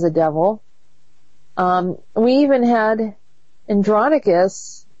interpreted as a devil. We even had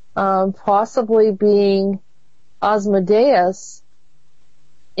Andronicus, possibly being Asmodeus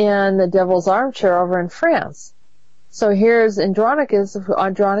in the Devil's Armchair over in France. So here's Andronicus.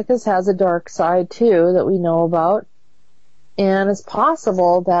 Andronicus has a dark side too that we know about. And it's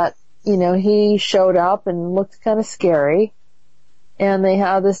possible that, he showed up and looked kind of scary. And they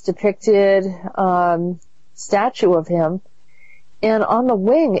have this depicted, statue of him. And on the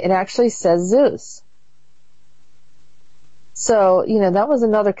wing, it actually says Zeus. So, that was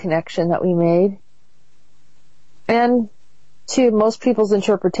another connection that we made. And to most people's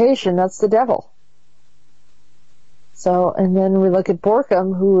interpretation, that's the devil. So, and then we look at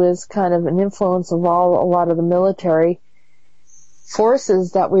Borkum, who is kind of an influence of a lot of the military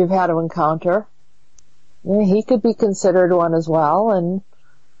forces that we've had to encounter. He could be considered one as well. And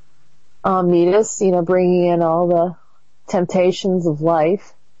Metis, bringing in all the temptations of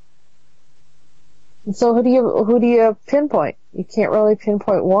life. And so who do you pinpoint? You can't really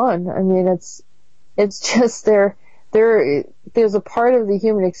pinpoint one. I mean, it's just there's a part of the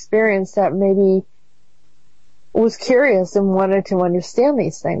human experience that maybe was curious and wanted to understand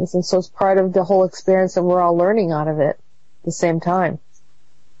these things. And so it's part of the whole experience, and we're all learning out of it at the same time.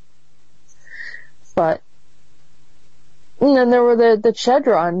 But, and then there were the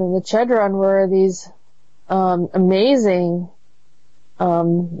Chedron, and the Chedron were these, amazing,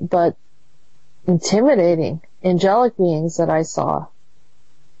 but intimidating angelic beings that I saw.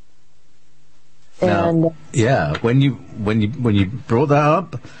 And now, yeah, when you brought that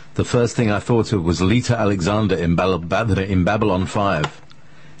up, the first thing I thought of was Lita Alexander in Babylon 5,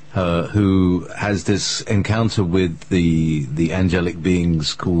 who has this encounter with the angelic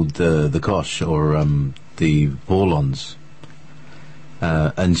beings called the Kosh, or the Vorlons,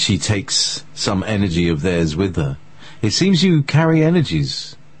 and she takes some energy of theirs with her. It seems you carry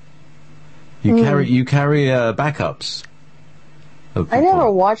energies. You carry backups. I never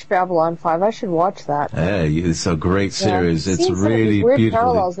watched Babylon 5. I should watch that. Yeah, it's a great series. Yeah. It's really weird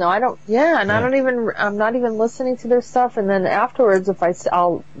beautiful. Parallels now. I'm not even listening to their stuff, and then afterwards,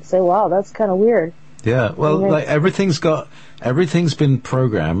 I'll say, wow, that's kind of weird. Yeah, well, like everything's been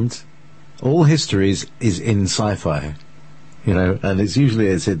programmed. All history is in sci-fi. And it's usually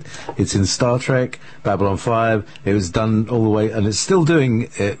it's in Star Trek, Babylon 5. It was done all the way, and it's still doing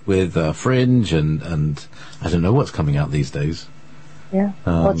it with Fringe, and I don't know what's coming out these days. Yeah,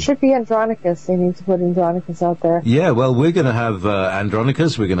 well, it should be Andronicus. They need to put Andronicus out there. Yeah, well, we're going to have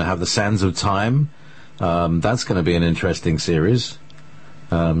Andronicus. We're going to have the Sands of Time. That's going to be an interesting series.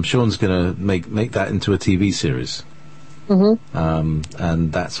 Sean's going to make that into a TV series. Mm-hmm.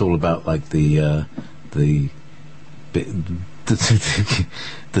 And that's all about like the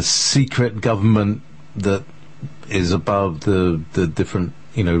secret government that is above the different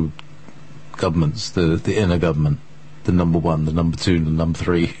governments, the inner government, the number 1, the number 2, the number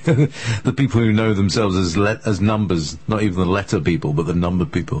 3, the people who know themselves as numbers, not even the letter people, but the number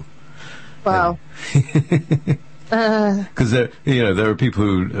people. Wow. Because there are people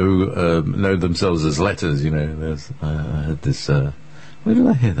who know themselves as letters. I had this. Where did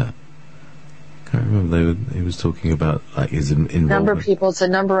I hear that? Can't remember. He was talking about like his involvement. Number people. It's a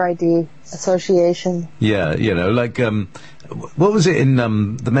number ID association. Yeah, like what was it in the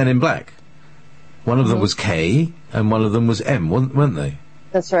Men in Black? One of them was K, and one of them was M, weren't they?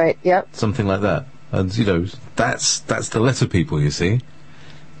 That's right. Yep. Something like that. And that's the letter people, you see.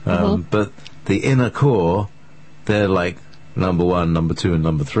 But the inner core, they're like number 1, number 2, and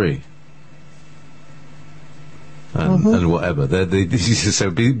number 3. and whatever.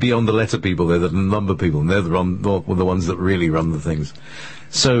 So beyond the letter people, they're the number people, and they're the ones that really run the things.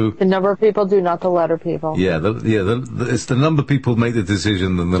 So the number people do, not the letter people. Yeah, it's the number people make the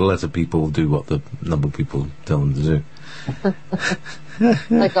decision, and the letter people do what the number people tell them to do.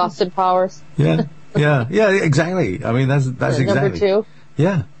 Like Austin Powers. Yeah, exactly. I mean, that's exactly. Number two.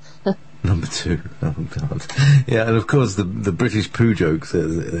 Yeah. Number two. Oh God. Yeah, and of course the British poo jokes.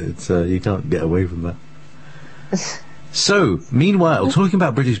 It's you can't get away from that. So, meanwhile, talking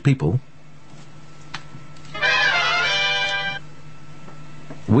about British people,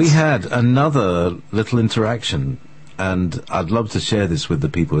 we had another little interaction, and I'd love to share this with the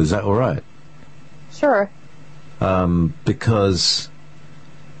people. Is that all right? Sure. Because,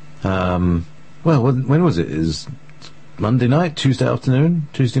 well, when was it? Is Monday night, Tuesday afternoon,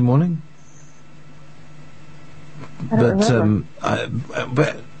 Tuesday morning? I don't remember.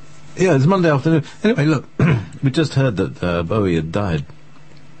 But yeah, it's Monday afternoon. Anyway, look, we just heard that Bowie had died,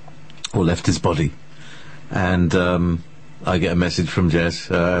 or left his body, and I get a message from Jess.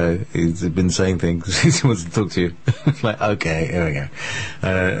 He's been saying things. He wants to talk to you. It's like, okay, here we go.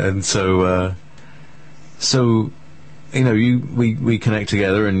 And so you know, we connect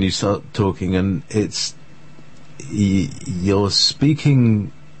together, and you start talking, and you're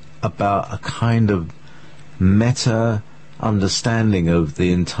speaking about a kind of meta understanding of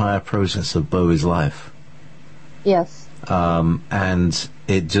the entire process of Bowie's life. Yes. And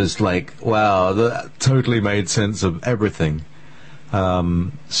it just like, wow, that totally made sense of everything.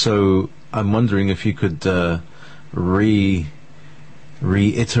 So I'm wondering if you could reiterate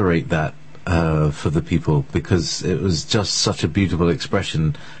that for the people, because it was just such a beautiful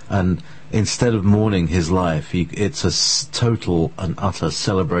expression, and instead of mourning his life, it's a total and utter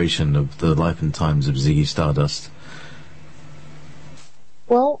celebration of the life and times of Ziggy Stardust.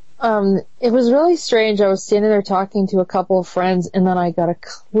 Well, it was really strange. I was standing there talking to a couple of friends, and then I got a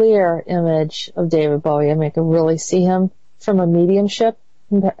clear image of David Bowie. I mean, I could really see him from a mediumship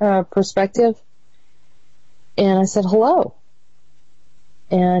perspective. And I said, hello.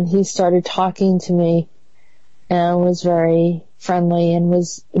 And he started talking to me and was very friendly, and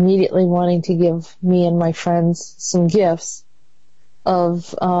was immediately wanting to give me and my friends some gifts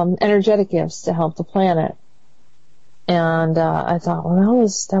of energetic gifts to help the planet. And I thought, well,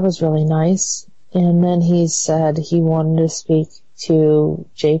 that was really nice. And then he said he wanted to speak to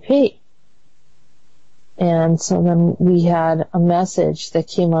JP. And so then we had a message that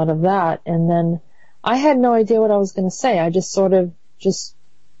came out of that. And then I had no idea what I was going to say. I just sort of just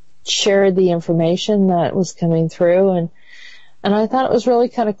shared the information that was coming through. And I thought it was really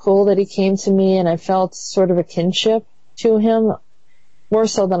kind of cool that he came to me, and I felt sort of a kinship to him, more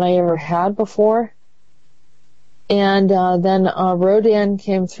so than I ever had before. And then Rodan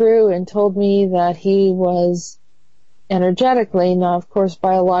came through and told me that he was energetically, now of course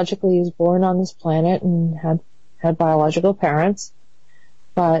biologically he was born on this planet and had biological parents,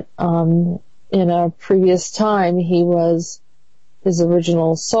 but in a previous time his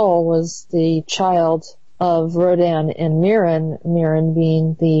original soul was the child of Rodan and Mirren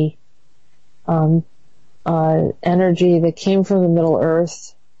being the energy that came from the Middle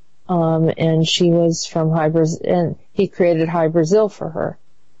Earth, and she was from High Brazil, and he created High Brazil for her.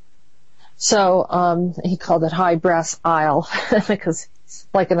 So he called it High Brass Isle because,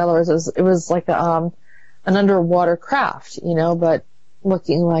 like, in other words, it was like an underwater craft, you know, but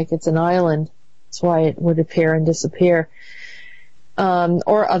looking like it's an island. That's why it would appear and disappear,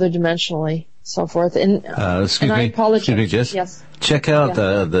 or other dimensionally, so forth. And excuse I apologize. Excuse me, Jess. Yes. Check out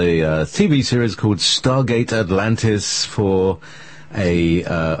the TV series called Stargate Atlantis for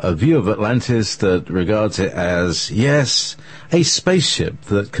a view of Atlantis that regards it as, yes, a spaceship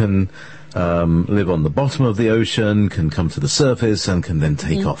that can live on the bottom of the ocean, can come to the surface, and can then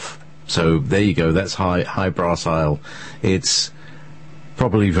take off. So there you go. That's High Brass Isle. It's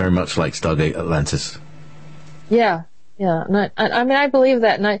probably very much like Stargate Atlantis. Yeah. Yeah, and I mean, I believe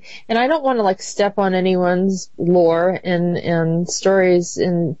that, and I don't want to like step on anyone's lore and stories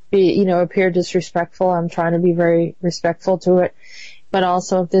and be, you know, appear disrespectful. I'm trying to be very respectful to it, but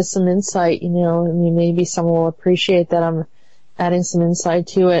also if there's some insight, you know, I mean, maybe someone will appreciate that I'm adding some insight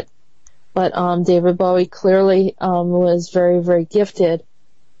to it. But David Bowie clearly was very, very gifted,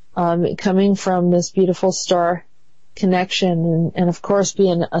 coming from this beautiful star connection, and of course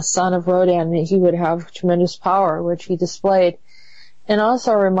being a son of Rodan, he would have tremendous power, which he displayed, and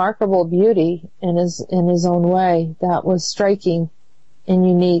also remarkable beauty in his own way that was striking and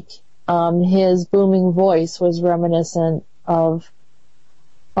unique. His booming voice was reminiscent of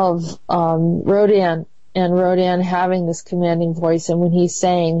Rodan, and Rodan having this commanding voice, and when he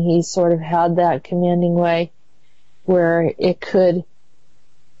sang, he sort of had that commanding way. where the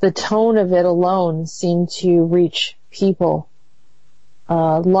tone of it alone seemed to reach people,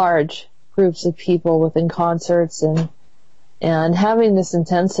 large groups of people within concerts and having this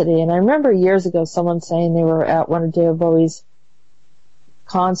intensity. And I remember years ago someone saying they were at one of David Bowie's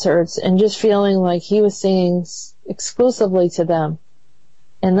concerts and just feeling like he was singing exclusively to them.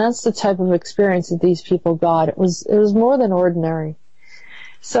 And that's the type of experience that these people got. It was more than ordinary.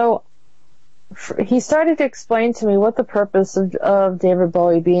 So he started to explain to me what the purpose of David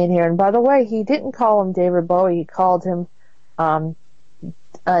Bowie being here. And by the way, he didn't call him David Bowie. He called him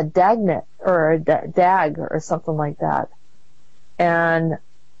a Dagnet or a Dag or something like that. And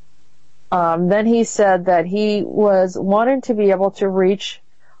then he said that he was wanting to be able to reach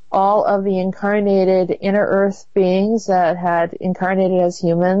all of the incarnated inner earth beings that had incarnated as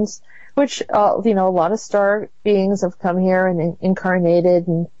humans, which, a lot of star beings have come here and incarnated,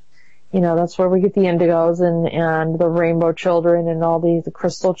 and, that's where we get the indigos and the rainbow children and all the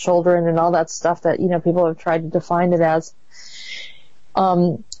crystal children and all that stuff that, people have tried to define it as.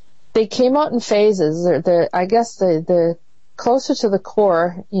 They came out in phases. I guess the closer to the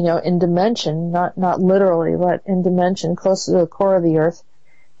core, in dimension, not literally, but in dimension, closer to the core of the earth,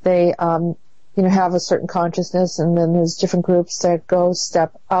 they, have a certain consciousness, and then there's different groups that go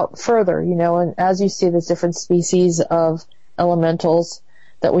step out further, and as you see, there's different species of elementals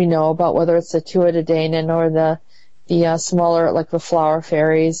that we know about, whether it's the Tuatha or the smaller, like the flower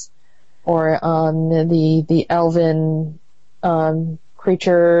fairies, or, the elven,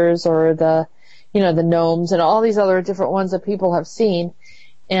 creatures, or the gnomes, and all these other different ones that people have seen.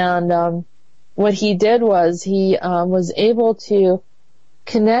 And, what he did was he, was able to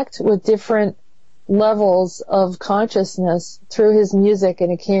connect with different levels of consciousness through his music,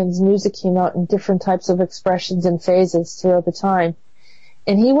 and his music came out in different types of expressions and phases throughout the time.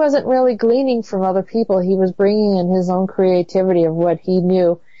 And he wasn't really gleaning from other people. He was bringing in his own creativity of what he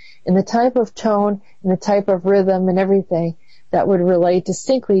knew, and the type of tone and the type of rhythm and everything that would relate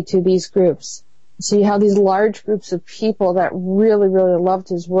distinctly to these groups. So you have these large groups of people that really, really loved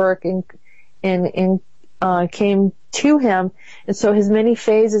his work and came to him, and so his many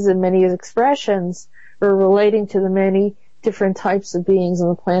phases and many expressions were relating to the many different types of beings on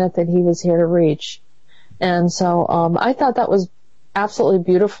the planet that he was here to reach. And so I thought that was absolutely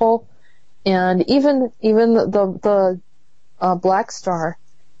beautiful. And even the Black Star,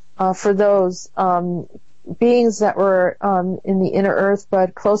 for those beings that were in the inner earth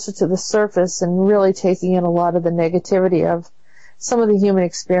but closer to the surface and really taking in a lot of the negativity of some of the human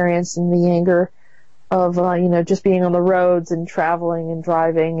experience and the anger of, just being on the roads and traveling and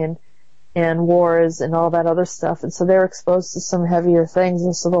driving and wars and all that other stuff. And so they're exposed to some heavier things.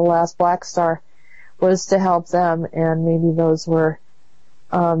 And so the last Black Star was to help them. And maybe those were,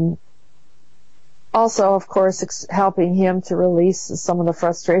 also, of course, helping him to release some of the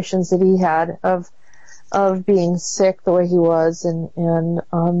frustrations that he had of being sick the way he was. And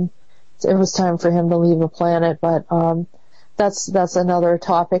it was time for him to leave the planet. But, that's another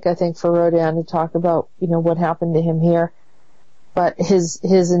topic, I think, for Rodin to talk about, what happened to him here. But his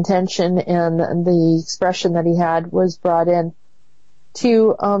intention and the expression that he had was brought in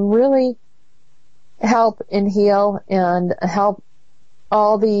to really help and heal and help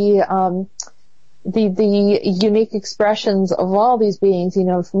all the unique expressions of all these beings,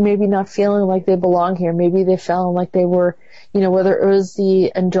 maybe not feeling like they belong here. Maybe they felt like they were, whether it was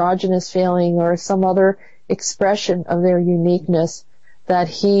the androgynous feeling or some other expression of their uniqueness, that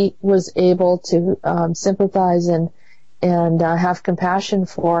he was able to sympathize and have compassion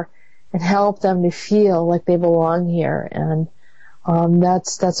for and help them to feel like they belong here. And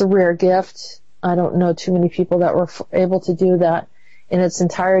that's a rare gift. I don't know too many people that were able to do that in its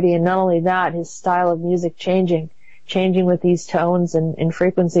entirety. And not only that, his style of music changing with these tones and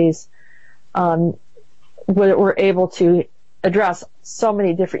frequencies, were able to address so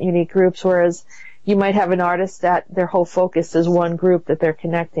many different unique groups, whereas you might have an artist that their whole focus is one group that they're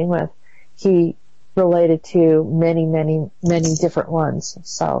connecting with. He related to many, many, many different ones.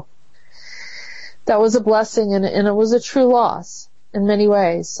 So that was a blessing, and it was a true loss in many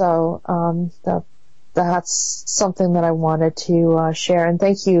ways. So that's something that I wanted to share. And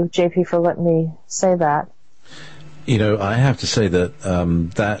thank you, JP, for letting me say that. I have to say that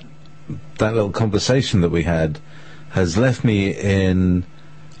that little conversation that we had has left me in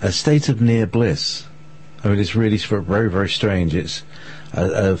a state of near bliss. I mean, it's really very, very strange. It's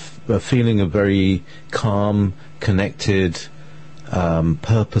a feeling of very calm, connected,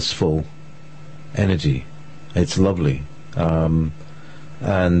 purposeful energy. It's lovely. And,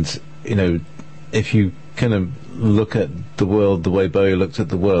 if you kind of look at the world the way Bowie looked at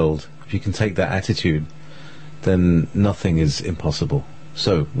the world, if you can take that attitude, then nothing is impossible.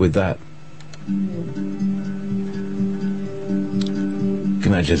 So, with that,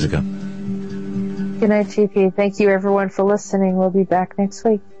 good night, Jessica. Good night, GP. Thank you, everyone, for listening. We'll be back next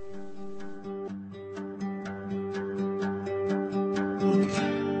week.